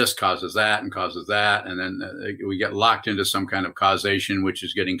like this causes that and causes that. And then we get locked into some kind of causation, which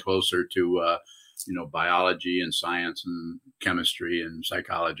is getting closer to, biology and science and chemistry and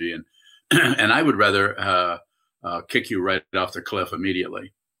psychology. And I would rather kick you right off the cliff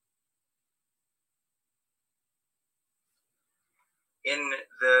immediately. In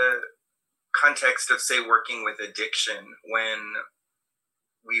the context of, say, working with addiction, when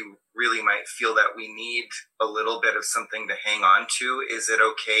we really might feel that we need a little bit of something to hang on to, is it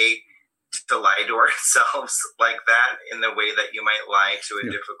okay to lie to ourselves like that in the way that you might lie to a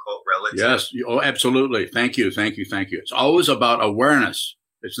difficult relative? Yes. Oh, absolutely. Thank you. Thank you. Thank you. It's always about awareness.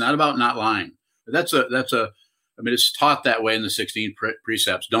 It's not about not lying. I mean, it's taught that way in the 16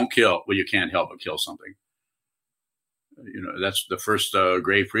 precepts. Don't kill. Well, you can't help but kill something. That's the first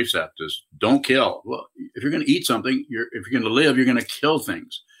grave precept is don't kill. Well, if you're going to eat something, if you're going to live, you're going to kill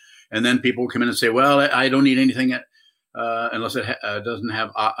things. And then people come in and say, well, I don't need anything unless it doesn't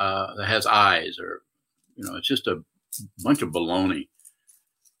have, that has eyes, or, it's just a bunch of baloney.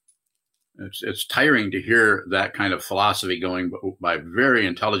 It's tiring to hear that kind of philosophy going by very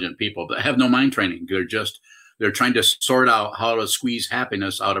intelligent people that have no mind training. They're trying to sort out how to squeeze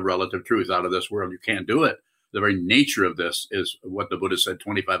happiness out of relative truth, out of this world. You can't do it. The very nature of this is what the Buddha said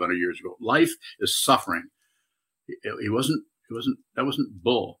 2,500 years ago. Life is suffering. That wasn't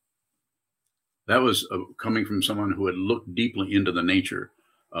bull. That was coming from someone who had looked deeply into the nature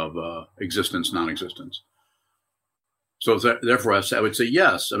of existence, non-existence. So therefore, I would say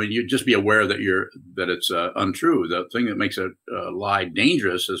yes. I mean, you just be aware that it's untrue. The thing that makes a lie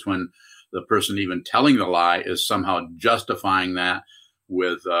dangerous is when the person even telling the lie is somehow justifying that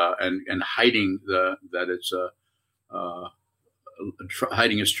with and hiding that it's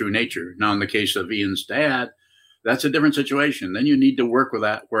hiding his true nature. Now, in the case of Ian's dad, that's a different situation. Then you need to work with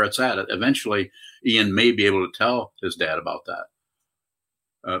that where it's at. Eventually, Ian may be able to tell his dad about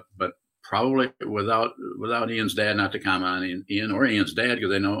that, but probably without Ian's dad, not to comment on Ian or Ian's dad, because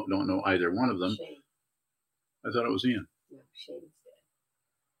they don't know either one of them. Shane. I thought it was Ian. No, Shane's dad.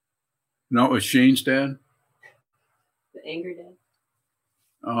 No, it was Shane's dad? The angry dad?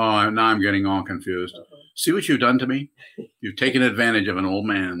 Oh, now I'm getting all confused. Uh-oh. See what you've done to me? You've taken advantage of an old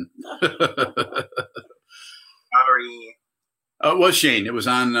man. Sorry. It was Shane. It was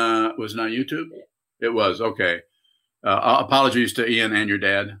on YouTube? Yeah. It was. Okay. Apologies to Ian and your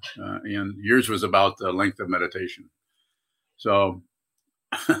dad. Ian, yours was about the length of meditation. So,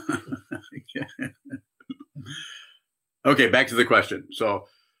 okay, back to the question. So,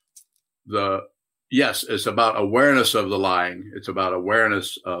 yes, it's about awareness of the lying. It's about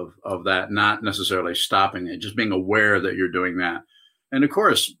awareness of that, not necessarily stopping it, just being aware that you're doing that. And of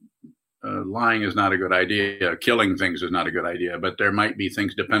course, lying is not a good idea. Killing things is not a good idea. But there might be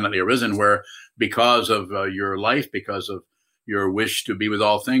things dependently arisen where, because of your life, because of your wish to be with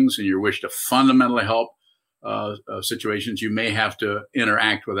all things and your wish to fundamentally help situations, you may have to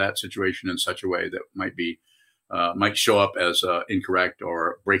interact with that situation in such a way that might show up as incorrect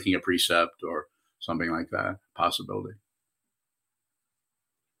or breaking a precept or something like that. Possibility.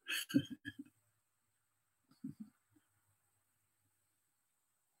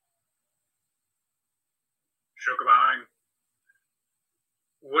 Shokabang,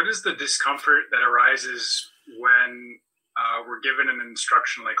 what is the discomfort that arises when we're given an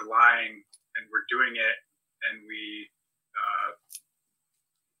instruction like lying and we're doing it, and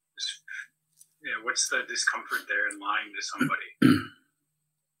what's the discomfort there in lying to somebody?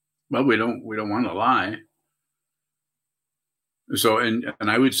 Well, we don't want to lie. So, and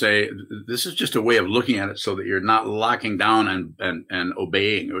I would say this is just a way of looking at it so that you're not locking down and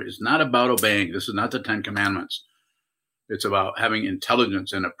obeying. It's not about obeying. This is not the 10 Commandments. It's about having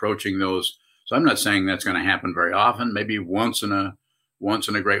intelligence and approaching those. So I'm not saying that's going to happen very often, maybe once in a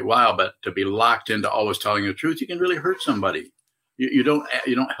great while, but to be locked into always telling the truth, you can really hurt somebody. You don't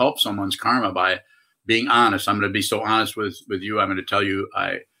help someone's karma by being honest. I'm going to be so honest with you. I'm going to tell you,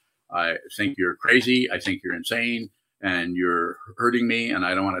 I think you're crazy. I think you're insane. And you're hurting me, and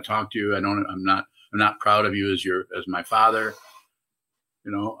I don't want to talk to you. I'm not proud of you as my father. I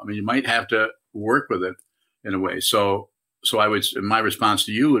mean, you might have to work with it in a way. So my response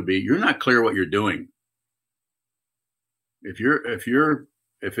to you would be, you're not clear what you're doing. If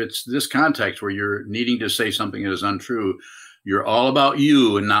it's this context where you're needing to say something that is untrue, you're all about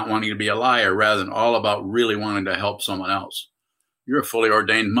you and not wanting to be a liar, rather than all about really wanting to help someone else. You're a fully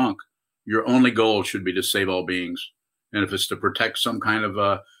ordained monk. Your only goal should be to save all beings. And if it's to protect some kind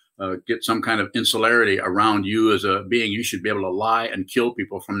of get some kind of insularity around you as a being, you should be able to lie and kill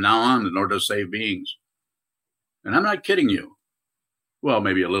people from now on in order to save beings. And I'm not kidding you. Well,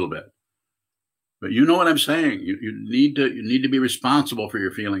 maybe a little bit, but you know what I'm saying. You need to be responsible for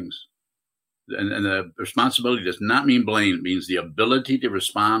your feelings, and the responsibility does not mean blame. It means the ability to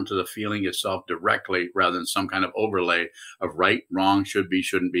respond to the feeling itself directly, rather than some kind of overlay of right, wrong, should be,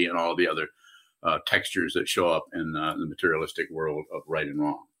 shouldn't be, and all the other textures that show up in the materialistic world of right and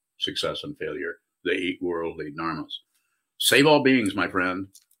wrong, success and failure, the 8 worldly dharmas. Save all beings, my friend,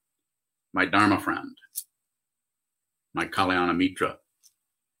 my dharma friend, my Kalyana Mitra.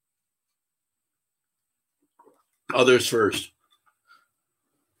 Others first.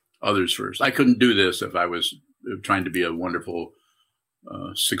 others first. I couldn't do this if I was trying to be a wonderful,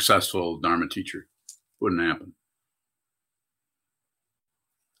 successful Dharma teacher. Wouldn't happen.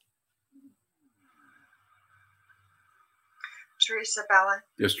 Teresa Ballin.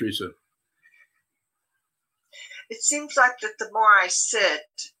 Yes, Teresa. It seems like that the more I sit,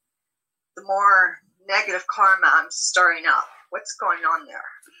 the more negative karma I'm stirring up. What's going on there?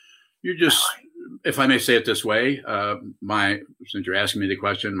 You're just, if I may say it this way, since you're asking me the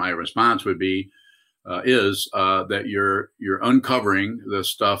question, my response would be, that you're uncovering the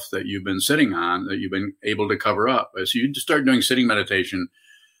stuff that you've been sitting on, that you've been able to cover up. As you start doing sitting meditation,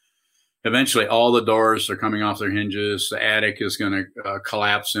 eventually all the doors are coming off their hinges. The attic is going to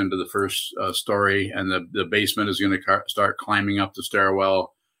collapse into the first story, and the basement is going to start climbing up the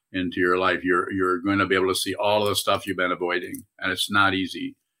stairwell into your life. You're going to be able to see all of the stuff you've been avoiding, and it's not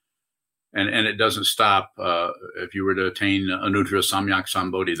easy. And it doesn't stop. If you were to attain Anuttara Samyak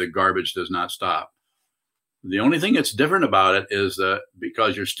Sambodhi, the garbage does not stop. The only thing that's different about it is that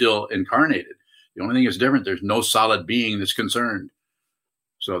because you're still incarnated, the only thing that's different, there's no solid being that's concerned.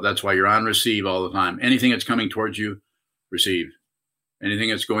 So that's why you're on receive all the time. Anything that's coming towards you, receive. Anything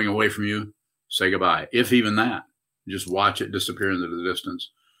that's going away from you, say goodbye. If even that, just watch it disappear into the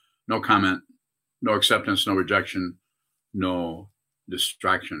distance. No comment, no acceptance, no rejection, no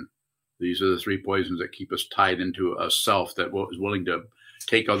distraction. These are the three poisons that keep us tied into a self that is willing to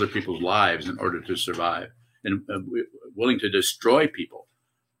take other people's lives in order to survive, and willing to destroy people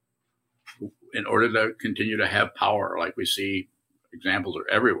in order to continue to have power. Like we see examples are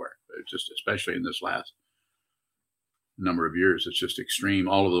everywhere. It's just, especially in this last number of years, it's just extreme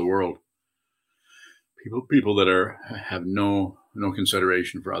all over the world. People that have no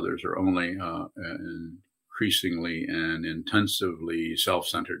consideration for others are only increasingly and intensively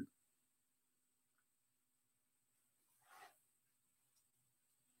self-centered.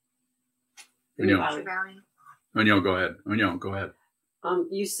 Onyo, go ahead. Onyo, go ahead.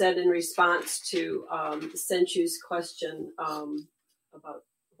 You said in response to Senchu's question about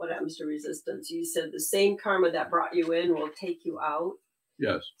what happens to resistance, you said the same karma that brought you in will take you out.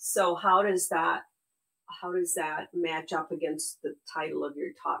 Yes. So how does that match up against the title of your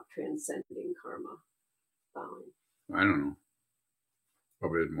talk, Transcending Karma? I don't know.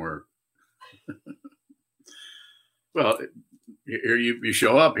 Probably more. Well, here you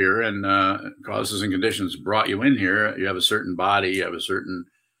show up here, and causes and conditions brought you in here. You have a certain body, you have a certain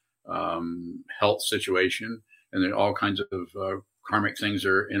health situation, and then all kinds of karmic things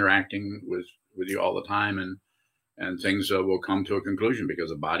are interacting with you all the time, and things will come to a conclusion because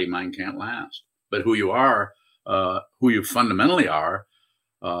the body mind can't last. But who you are, who you fundamentally are,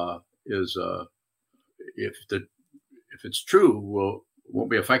 is if it's true,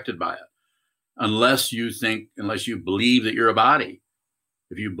 won't be affected by it. Unless you believe that you're a body.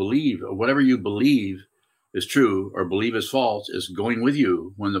 If you believe, whatever you believe is true or believe is false, is going with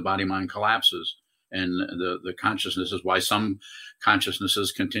you when the body-mind collapses. And the consciousness is why some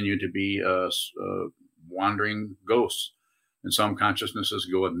consciousnesses continue to be wandering ghosts. And some consciousnesses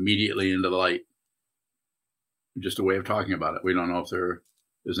go immediately into the light. Just a way of talking about it. We don't know if there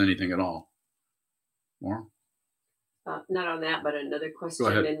is anything at all. More? Not on that, but another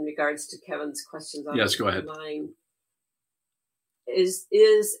question in regards to Kevin's questions on yes, go ahead. Line. Is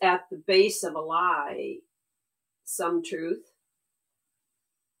at the base of a lie some truth?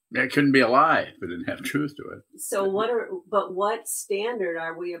 It couldn't be a lie if it didn't have truth to it. So what standard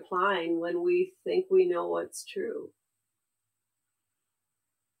are we applying when we think we know what's true?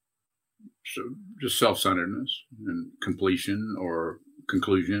 So just self-centeredness and completion or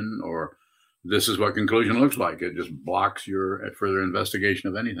conclusion, or this is what conclusion looks like. It just blocks your further investigation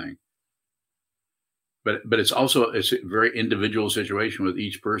of anything. But it's a very individual situation with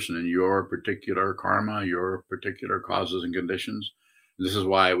each person and your particular karma, your particular causes and conditions. This is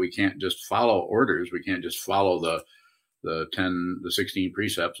why we can't just follow orders. We can't just follow the 16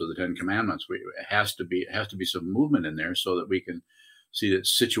 precepts of the 10 commandments. It has to be some movement in there so that we can see that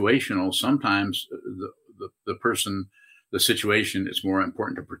situational. Sometimes the person, the situation, it's more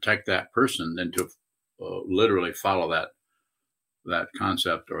important to protect that person than to literally follow that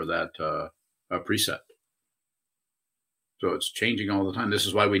concept or that precept. So it's changing all the time. This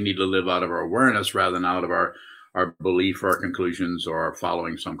is why we need to live out of our awareness rather than out of our belief or our conclusions or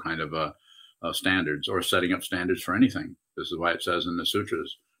following some kind of standards or setting up standards for anything. This is why it says in the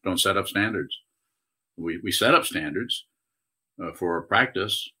sutras, don't set up standards. We set up standards for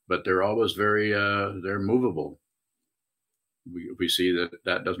practice, but they're always they're movable. We see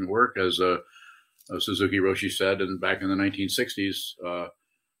that doesn't work. As Suzuki Roshi said back in the 1960s,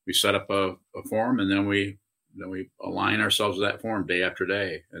 we set up a form and then we we align ourselves with that form day after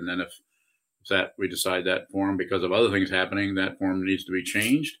day. And then if that we decide that form, because of other things happening, that form needs to be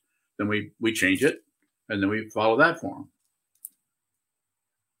changed, then we change it, and then we follow that form.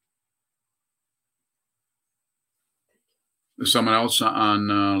 Is someone else on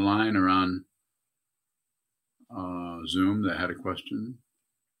line or on Zoom that had a question?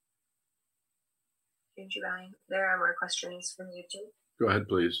 There are more questions from YouTube. Go ahead,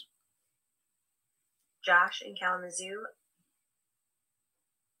 please. Josh in Kalamazoo.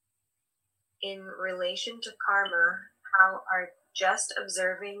 In relation to karma, how are just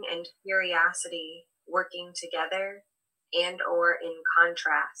observing and curiosity working together and or in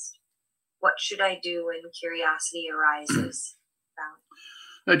contrast? What should I do when curiosity arises?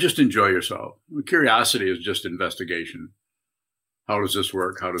 Just enjoy yourself. Curiosity is just investigation. How does this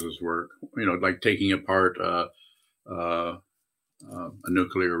work? How does this work? Like taking apart a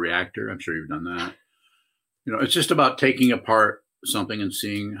nuclear reactor. I'm sure you've done that. It's just about taking apart something and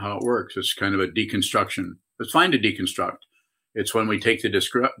seeing how it works. It's kind of a deconstruction. It's fine to deconstruct. It's when we take the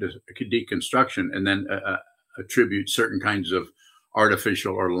deconstruction and then attribute certain kinds of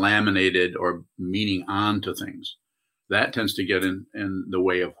artificial or laminated or meaning onto things. That tends to get in the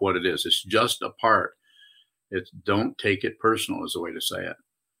way of what it is. It's just a part. Don't take it personal is the way to say it.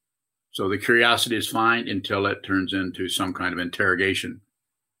 So the curiosity is fine until it turns into some kind of interrogation.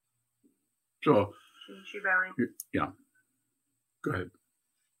 So, yeah. Go ahead.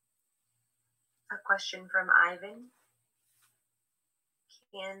 A question from Ivan.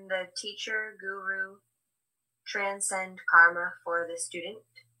 Can the teacher, guru, transcend karma for the student?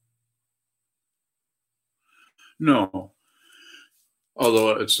 No.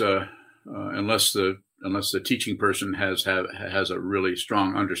 Although it's unless the teaching person has a really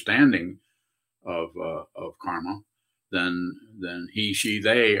strong understanding of karma, then he, she,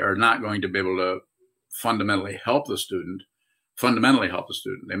 they are not going to be able to fundamentally help the student.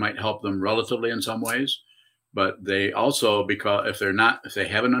 They might help them relatively in some ways, but they also, because if they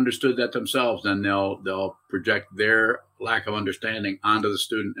haven't understood that themselves, then they'll project their lack of understanding onto the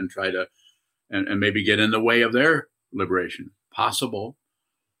student and try to and maybe get in the way of their liberation. Possible.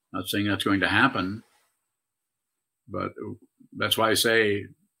 Not saying that's going to happen, but that's why I say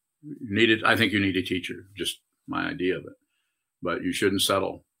I think you need a teacher. Just my idea of it. But you shouldn't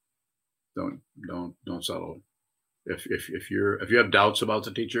settle. Don't settle. If you have doubts about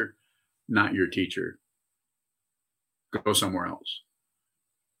the teacher, not your teacher. Go somewhere else.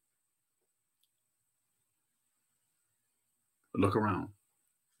 But look around.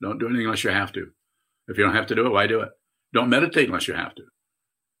 Don't do anything unless you have to. If you don't have to do it, why do it? Don't meditate unless you have to.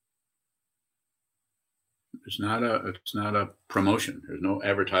 It's not a promotion. There's no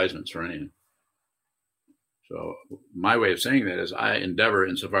advertisements for anything. So my way of saying that is I endeavor,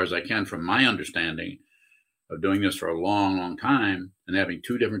 insofar as I can, from my understanding of doing this for a long, long time and having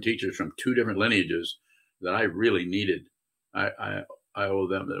two different teachers from two different lineages that I really needed. I owe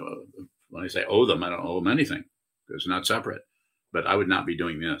them. When I say owe them, I don't owe them anything. It's not separate. But I would not be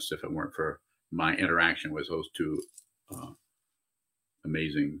doing this if it weren't for my interaction with those two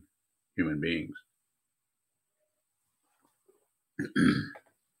amazing human beings.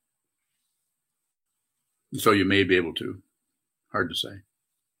 So you may be able to, hard to say,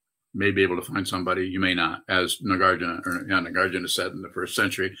 may be able to find somebody, you may not, as Nagarjuna said in the first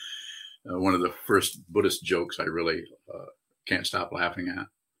century, one of the first Buddhist jokes I really can't stop laughing at,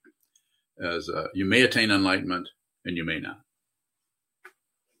 as you may attain enlightenment and you may not.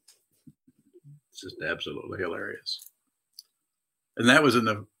 It's just absolutely hilarious. And that was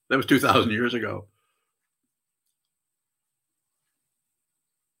 2,000 years ago.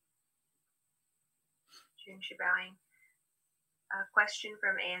 Bowing. A question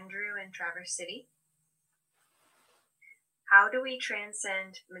from Andrew in Traverse City. How do we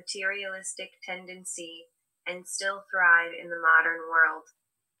transcend materialistic tendency and still thrive in the modern world,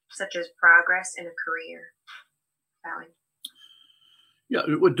 such as progress in a career? Bowing.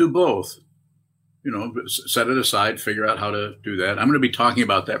 Yeah, it would do both. Set it aside, figure out how to do that. I'm going to be talking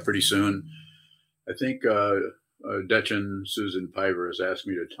about that pretty soon. I think Dechen Susan Piver has asked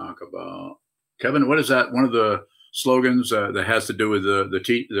me to talk about. Kevin, what is that? One of the slogans that has to do with the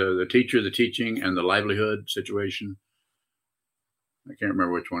teacher, the teaching, and the livelihood situation. I can't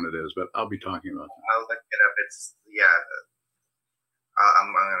remember which one it is, but I'll be talking about that. I'll look it up. It's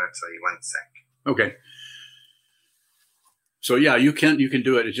I'm going to tell you 1 sec. Okay. So yeah, you can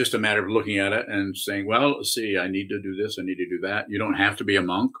do it. It's just a matter of looking at it and saying, well, let's see, I need to do this, I need to do that. You don't have to be a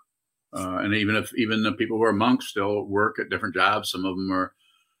monk, and even the people who are monks still work at different jobs. Some of them are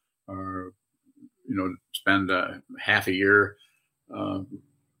spend half a year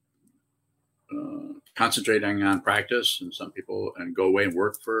concentrating on practice, and some people and go away and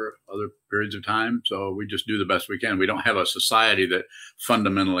work for other periods of time. So we just do the best we can. We don't have a society that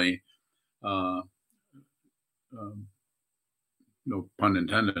fundamentally, no pun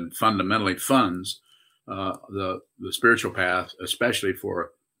intended, fundamentally funds the spiritual path, especially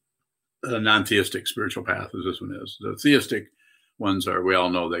for a non-theistic spiritual path as this one is. The theistic ones are, we all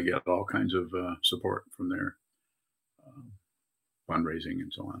know, they get all kinds of support from their fundraising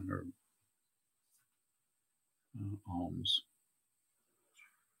and so on, or alms.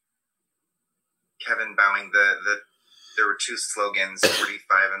 Kevin Bowing, there were two slogans,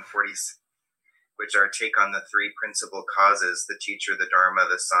 45 and 40, which are take on the three principal causes, the teacher, the Dharma,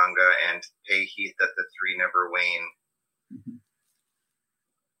 the Sangha, and pay heed that the three never wane. Mm-hmm.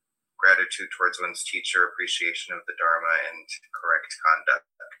 Gratitude towards one's teacher, appreciation of the Dharma, and correct conduct.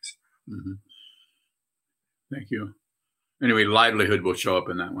 Mm-hmm. Thank you. Anyway, livelihood will show up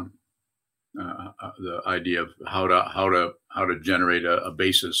in that one. The idea of how to generate a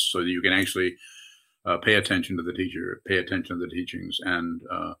basis so that you can actually pay attention to the teacher, pay attention to the teachings, and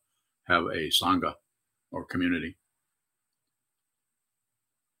have a sangha or community.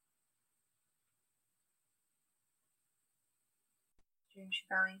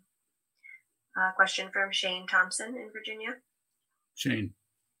 Question from Shane Thompson in Virginia. Shane.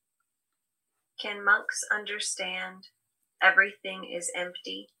 Can monks understand everything is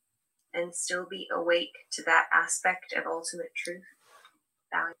empty and still be awake to that aspect of ultimate truth?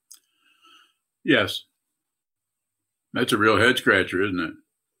 Bowing. Yes. That's a real head scratcher, isn't it?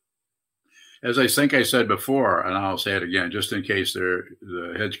 As I think I said before, and I'll say it again, just in case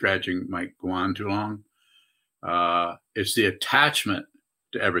the head scratching might go on too long, it's the attachment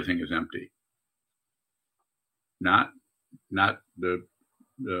to everything is empty. Not the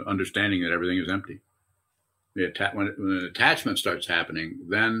understanding that everything is empty. When an attachment starts happening,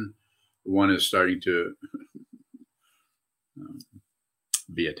 then one is starting to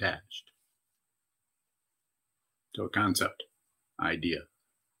be attached to a concept, idea,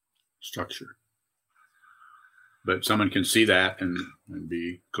 structure. But someone can see that and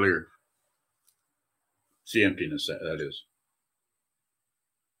be clear. See emptiness, that is.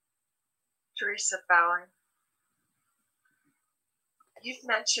 Teresa Bowing, you've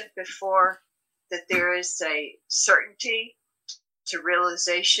mentioned before that there is a certainty to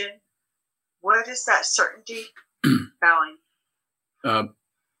realization. What is that certainty, Bowing?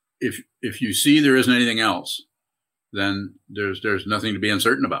 If you see there isn't anything else, then there's nothing to be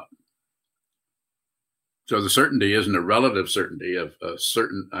uncertain about. So the certainty isn't a relative certainty of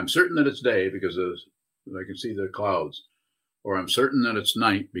I'm certain that it's day because I can see the clouds, or I'm certain that it's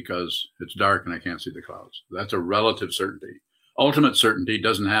night because it's dark and I can't see the clouds. That's a relative certainty. Ultimate certainty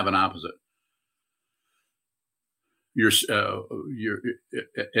doesn't have an opposite.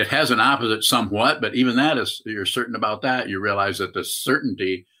 It has an opposite somewhat, but even that is, you're certain about that. You realize that the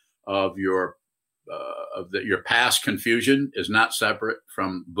certainty of your past confusion is not separate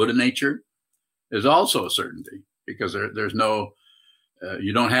from Buddha nature, is also a certainty, because there's no,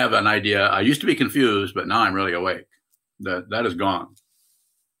 you don't have an idea, I used to be confused, but now I'm really awake. That is gone.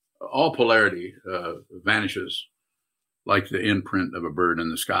 All polarity vanishes like the imprint of a bird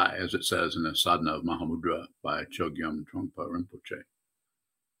in the sky, as it says in the Sadhana of Mahamudra by Chogyam Trungpa Rinpoche.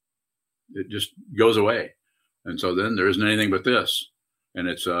 It just goes away. And so then there isn't anything but this. And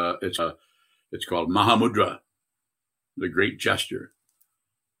it's called Mahamudra, the great gesture.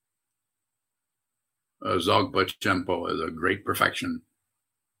 Dzogpa Chenpo is a great perfection.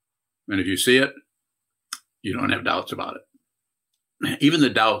 And if you see it, you don't have doubts about it. Even the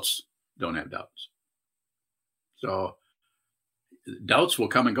doubts don't have doubts. So doubts will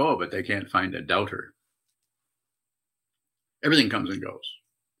come and go, but they can't find a doubter. Everything comes and goes.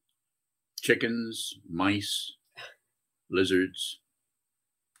 Chickens, mice, lizards,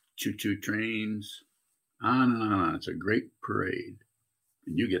 choo-choo trains, on and on. It's a great parade.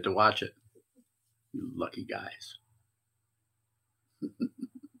 And you get to watch it. You lucky guys.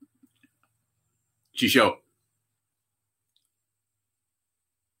 Chisho.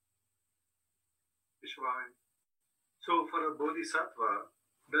 So for a bodhisattva,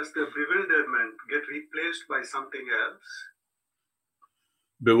 does the bewilderment get replaced by something else?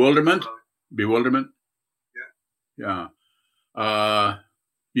 Bewilderment? Bewilderment? Yeah. Yeah.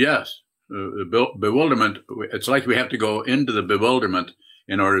 Yes. Bewilderment, it's like we have to go into the bewilderment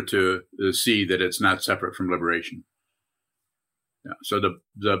in order to see that it's not separate from liberation. Yeah. So the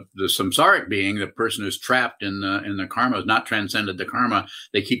samsaric being, the person who's trapped in the karma, has not transcended the karma.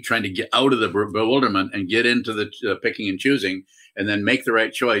 They keep trying to get out of the bewilderment and get into the picking and choosing, and then make the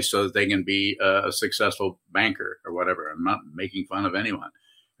right choice so that they can be a successful banker or whatever. I'm not making fun of anyone.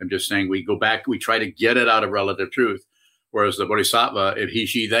 I'm just saying we go back, we try to get it out of relative truth. Whereas the bodhisattva, if he,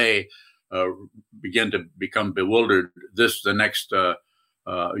 she, they begin to become bewildered, the next,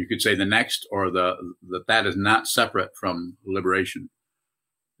 you could say the next, or that is not separate from liberation.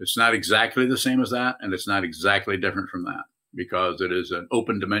 It's not exactly the same as that, and it's not exactly different from that, because it is an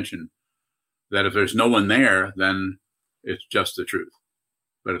open dimension that if there's no one there, then it's just the truth.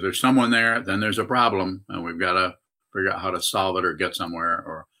 But if there's someone there, then there's a problem, and we've got to figure out how to solve it or get somewhere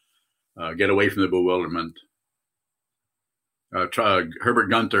or get away from the bewilderment. Herbert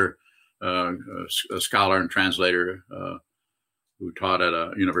Gunther, a scholar and translator who taught at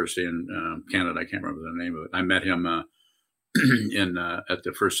a university in Canada, I can't remember the name of it. I met him at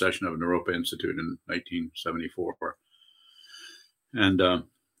the first session of Naropa Institute in 1974, and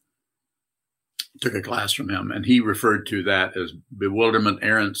took a class from him, and he referred to that as bewilderment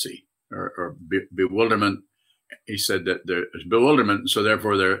errancy, or bewilderment. He said that there is bewilderment, so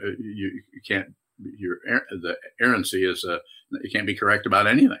therefore you can't. The errancy is you can't be correct about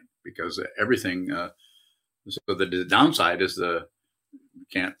anything, because everything. So the downside is you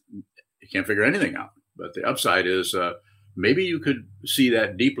can't figure anything out. But the upside is maybe you could see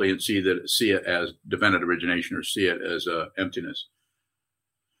that deeply and see it as dependent origination, or see it as emptiness.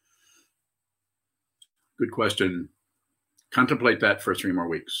 Good question. Contemplate that for 3 more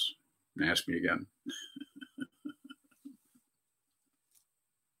weeks and ask me again.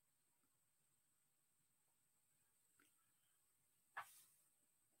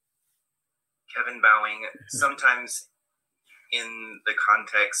 Kevin Bowing, sometimes in the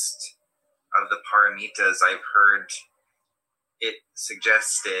context of the paramitas, I've heard it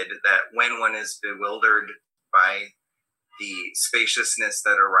suggested that when one is bewildered by the spaciousness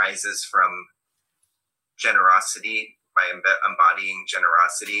that arises from generosity, by embodying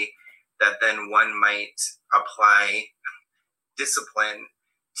generosity, that then one might apply discipline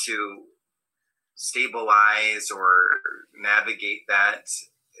to stabilize or navigate that.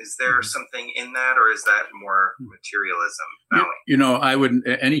 Is there something in that, or is that more materialism? I would,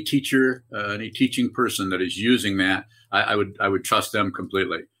 any teacher, any teaching person that is using that, I would trust them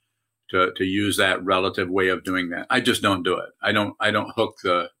completely to use that relative way of doing that. I just don't do it. I don't hook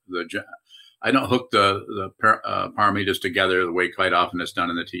the paramitas together the way quite often it's done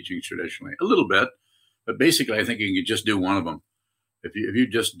in the teachings traditionally. A little bit, but basically I think you can just do one of them. If you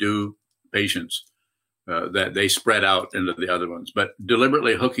just do patience, that they spread out into the other ones, but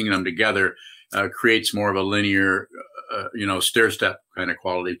deliberately hooking them together creates more of a linear, stair-step kind of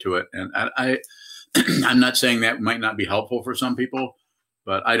quality to it. And I'm not saying that might not be helpful for some people,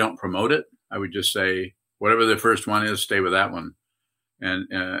 but I don't promote it. I would just say, whatever the first one is, stay with that one. And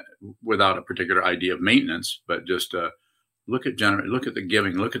without a particular idea of maintenance, but just look at the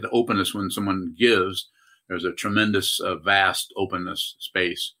giving, look at the openness when someone gives. There's a tremendous, vast openness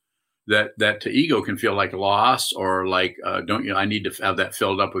space that to ego can feel like loss, or like, I need to have that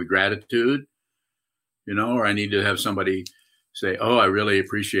filled up with gratitude, or I need to have somebody say, oh, I really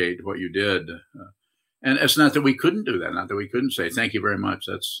appreciate what you did. And it's not that we couldn't do that, not that we couldn't say, thank you very much.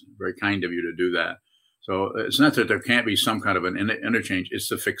 That's very kind of you to do that. So it's not that there can't be some kind of an interchange. It's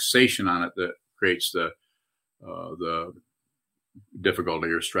the fixation on it that creates the difficulty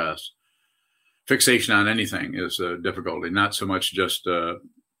or stress. Fixation on anything is a difficulty, not so much just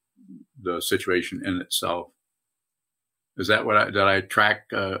the situation in itself. Is that did I track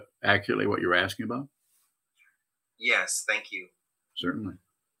accurately what you're asking about? Yes, thank you. Certainly.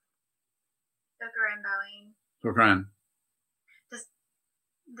 Sokaran Bowing. Sokaran.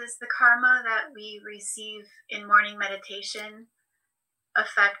 Does the karma that we receive in morning meditation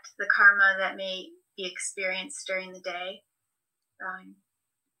affect the karma that may be experienced during the day?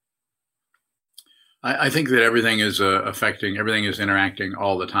 I think that everything is everything is interacting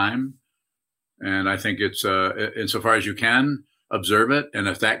all the time. And I think it's, insofar as you can, observe it. And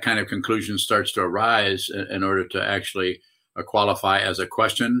if that kind of conclusion starts to arise in order to actually qualify as a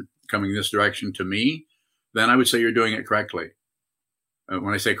question coming this direction to me, then I would say you're doing it correctly.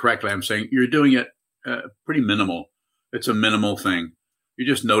 When I say correctly, I'm saying you're doing it pretty minimal. It's a minimal thing. You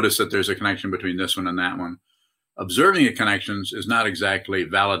just notice that there's a connection between this one and that one. Observing the connections is not exactly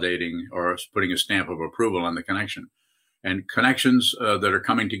validating or putting a stamp of approval on the connection. And connections that are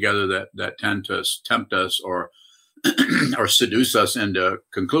coming together that tend to tempt us or seduce us into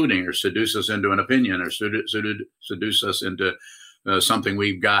concluding, or seduce us into an opinion, or seduce us into something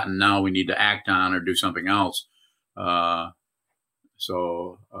we've gotten now we need to act on or do something else.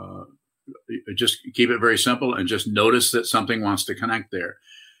 So just keep it very simple and just notice that something wants to connect there.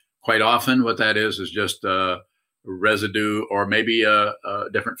 Quite often what that is just residue, or maybe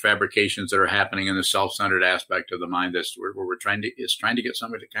different fabrications that are happening in the self-centered aspect of the mind. That's where we're trying to get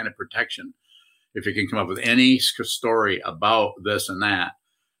some kind of protection. If you can come up with any story about this and that,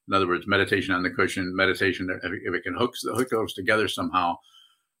 in other words, meditation on the cushion, meditation, if it can hook those together somehow,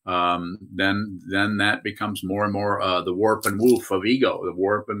 then that becomes more and more the warp and woof of ego, the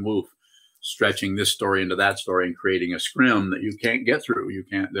warp and woof, stretching this story into that story and creating a scrim that you can't get through. You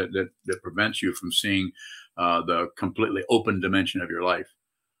can't, that prevents you from seeing the completely open dimension of your life,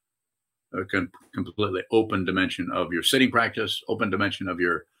 a completely open dimension of your sitting practice, open dimension of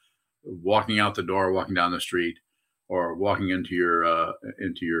your walking out the door, walking down the street, or walking into your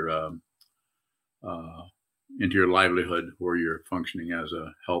livelihood where you're functioning as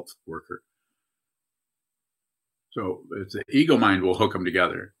a health worker. So it's the ego mind will hook them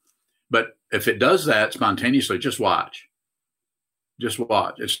together. But if it does that spontaneously, just watch. Just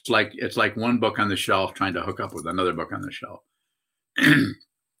watch. It's like one book on the shelf trying to hook up with another book on the shelf.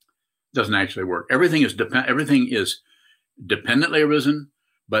 Doesn't actually work. Everything is dependently arisen.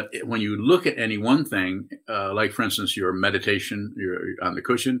 But when you look at any one thing, like for instance, your meditation, you're on the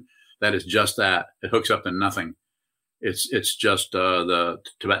cushion, that is just that. It hooks up to nothing. It's just the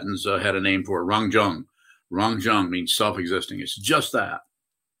Tibetans had a name for it, Rangjung. Rangjung means self-existing. It's just that.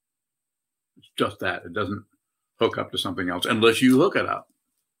 It's just that. It doesn't hook up to something else unless you hook it up.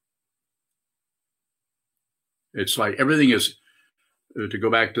 It's like everything is, to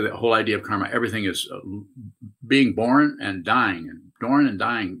go back to the whole idea of karma, everything is being born and dying, moment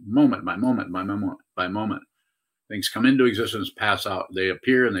by moment by moment by moment. Things come into existence, pass out, they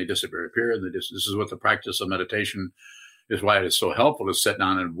appear and they disappear, appear and they This is what the practice of meditation is, why it is so helpful to sit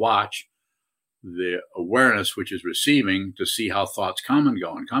down and watch the awareness which is receiving, to see how thoughts come and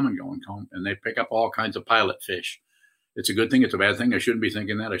go, and they pick up all kinds of pilot fish. It's a good thing, it's a bad thing. I shouldn't be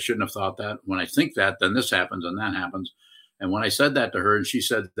thinking that. I shouldn't have thought that. When I think that, then this happens and that happens. And when I said that to her and she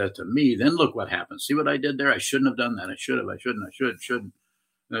said that to me, then look what happens. See what I did there? I shouldn't have done that. I should have. I shouldn't. I shouldn't.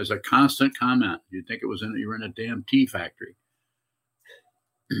 There's a constant comment. You'd think you were in a damn tea factory.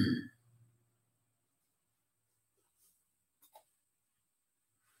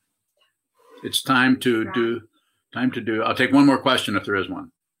 It's time to do. I'll take one more question if there is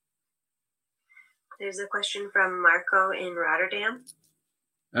one. There's a question from Marco in Rotterdam.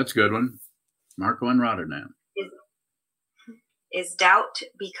 That's a good one. Marco in Rotterdam. Is doubt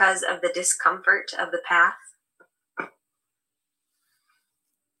because of the discomfort of the path?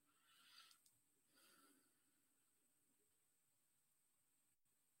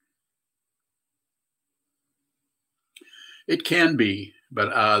 It can be, but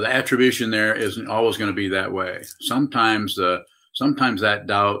the attribution there isn't always going to be that way. Sometimes that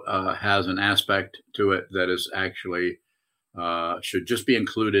doubt has an aspect to it that is actually should just be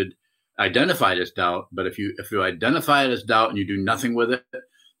included, identified as doubt. But if you identify it as doubt and you do nothing with it,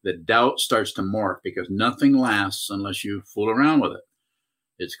 the doubt starts to morph, because nothing lasts unless you fool around with it.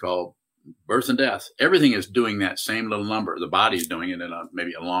 It's called birth and death. Everything is doing that same little number. The body's doing it in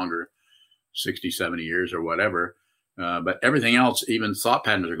maybe a longer 60, 70 years or whatever. But everything else, even thought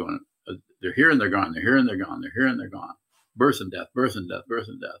patterns are going, they're here and they're gone, they're here and they're gone, they're here and they're gone. Birth and death, birth and death, birth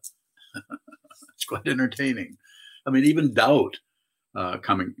and death. It's quite entertaining. I mean, even doubt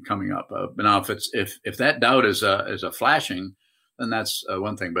coming up. Now, if that doubt is a flashing, then that's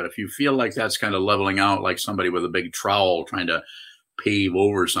one thing. But if you feel like that's kind of leveling out, like somebody with a big trowel trying to pave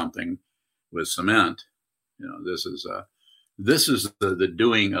over something with cement, this is the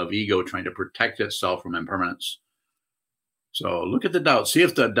doing of ego trying to protect itself from impermanence. So look at the doubt. See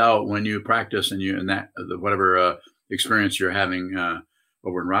if the doubt, when you practice and whatever experience you're having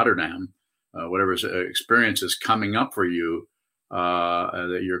over in Rotterdam, whatever experience is coming up for you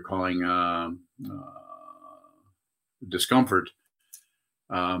that you're calling discomfort,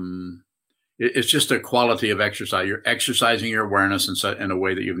 it's just a quality of exercise. You're exercising your awareness in a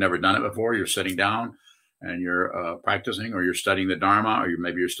way that you've never done it before. You're sitting down and you're practicing, or you're studying the Dharma, or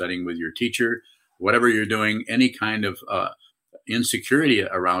maybe you're studying with your teacher. Whatever you're doing, any kind of insecurity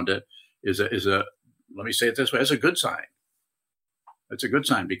around it is a, let me say it this way, it's a good sign. It's a good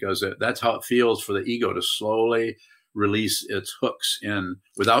sign, because that's how it feels for the ego to slowly release its hooks in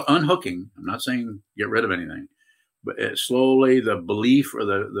without unhooking. I'm not saying get rid of anything, but slowly the belief or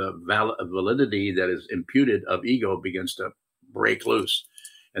the validity that is imputed of ego begins to break loose.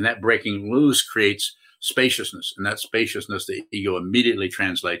 And that breaking loose creates spaciousness. And that spaciousness, the ego immediately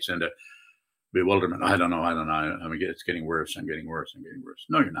translates into bewilderment. I don't know. I mean, it's getting worse. I'm getting worse.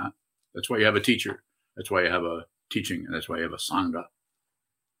 No, you're not. That's why you have a teacher. That's why you have a teaching. And that's why you have a Sangha.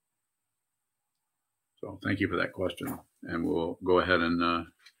 So thank you for that question. And we'll go ahead and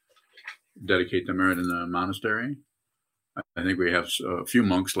dedicate the merit in the monastery. I think we have a few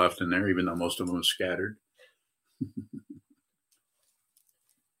monks left in there, even though most of them are scattered.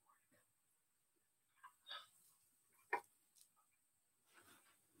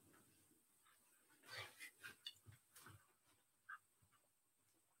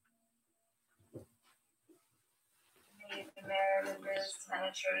 May the merit of this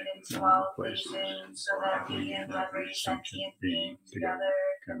penetrate into all places, so that we and every sentient being together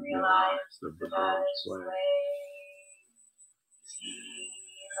can realize the Buddha's way.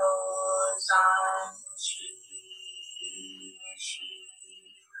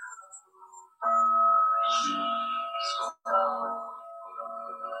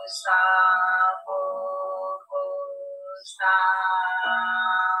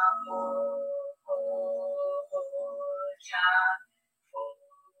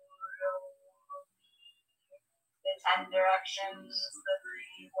 The 10 directions, the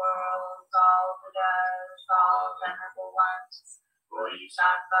 3 worlds, all Buddhas, all venerable ones,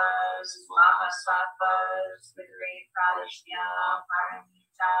 Bodhisattvas, Mahasattvas, the great Pradeshya,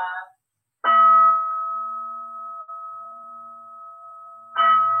 Paramita.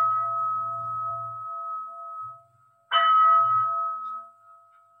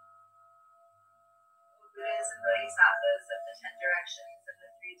 Buddhas and Bodhisattvas of the 10 directions and the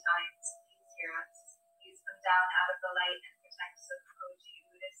 3 times, please hear us. Please come down out of the light and protect Sokoji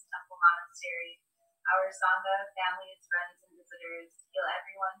Buddhist Temple Monastery, our Sangha, families, friends, and visitors. Heal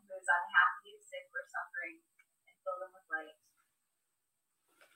everyone who is unhappy, sick, or suffering, and fill them with light.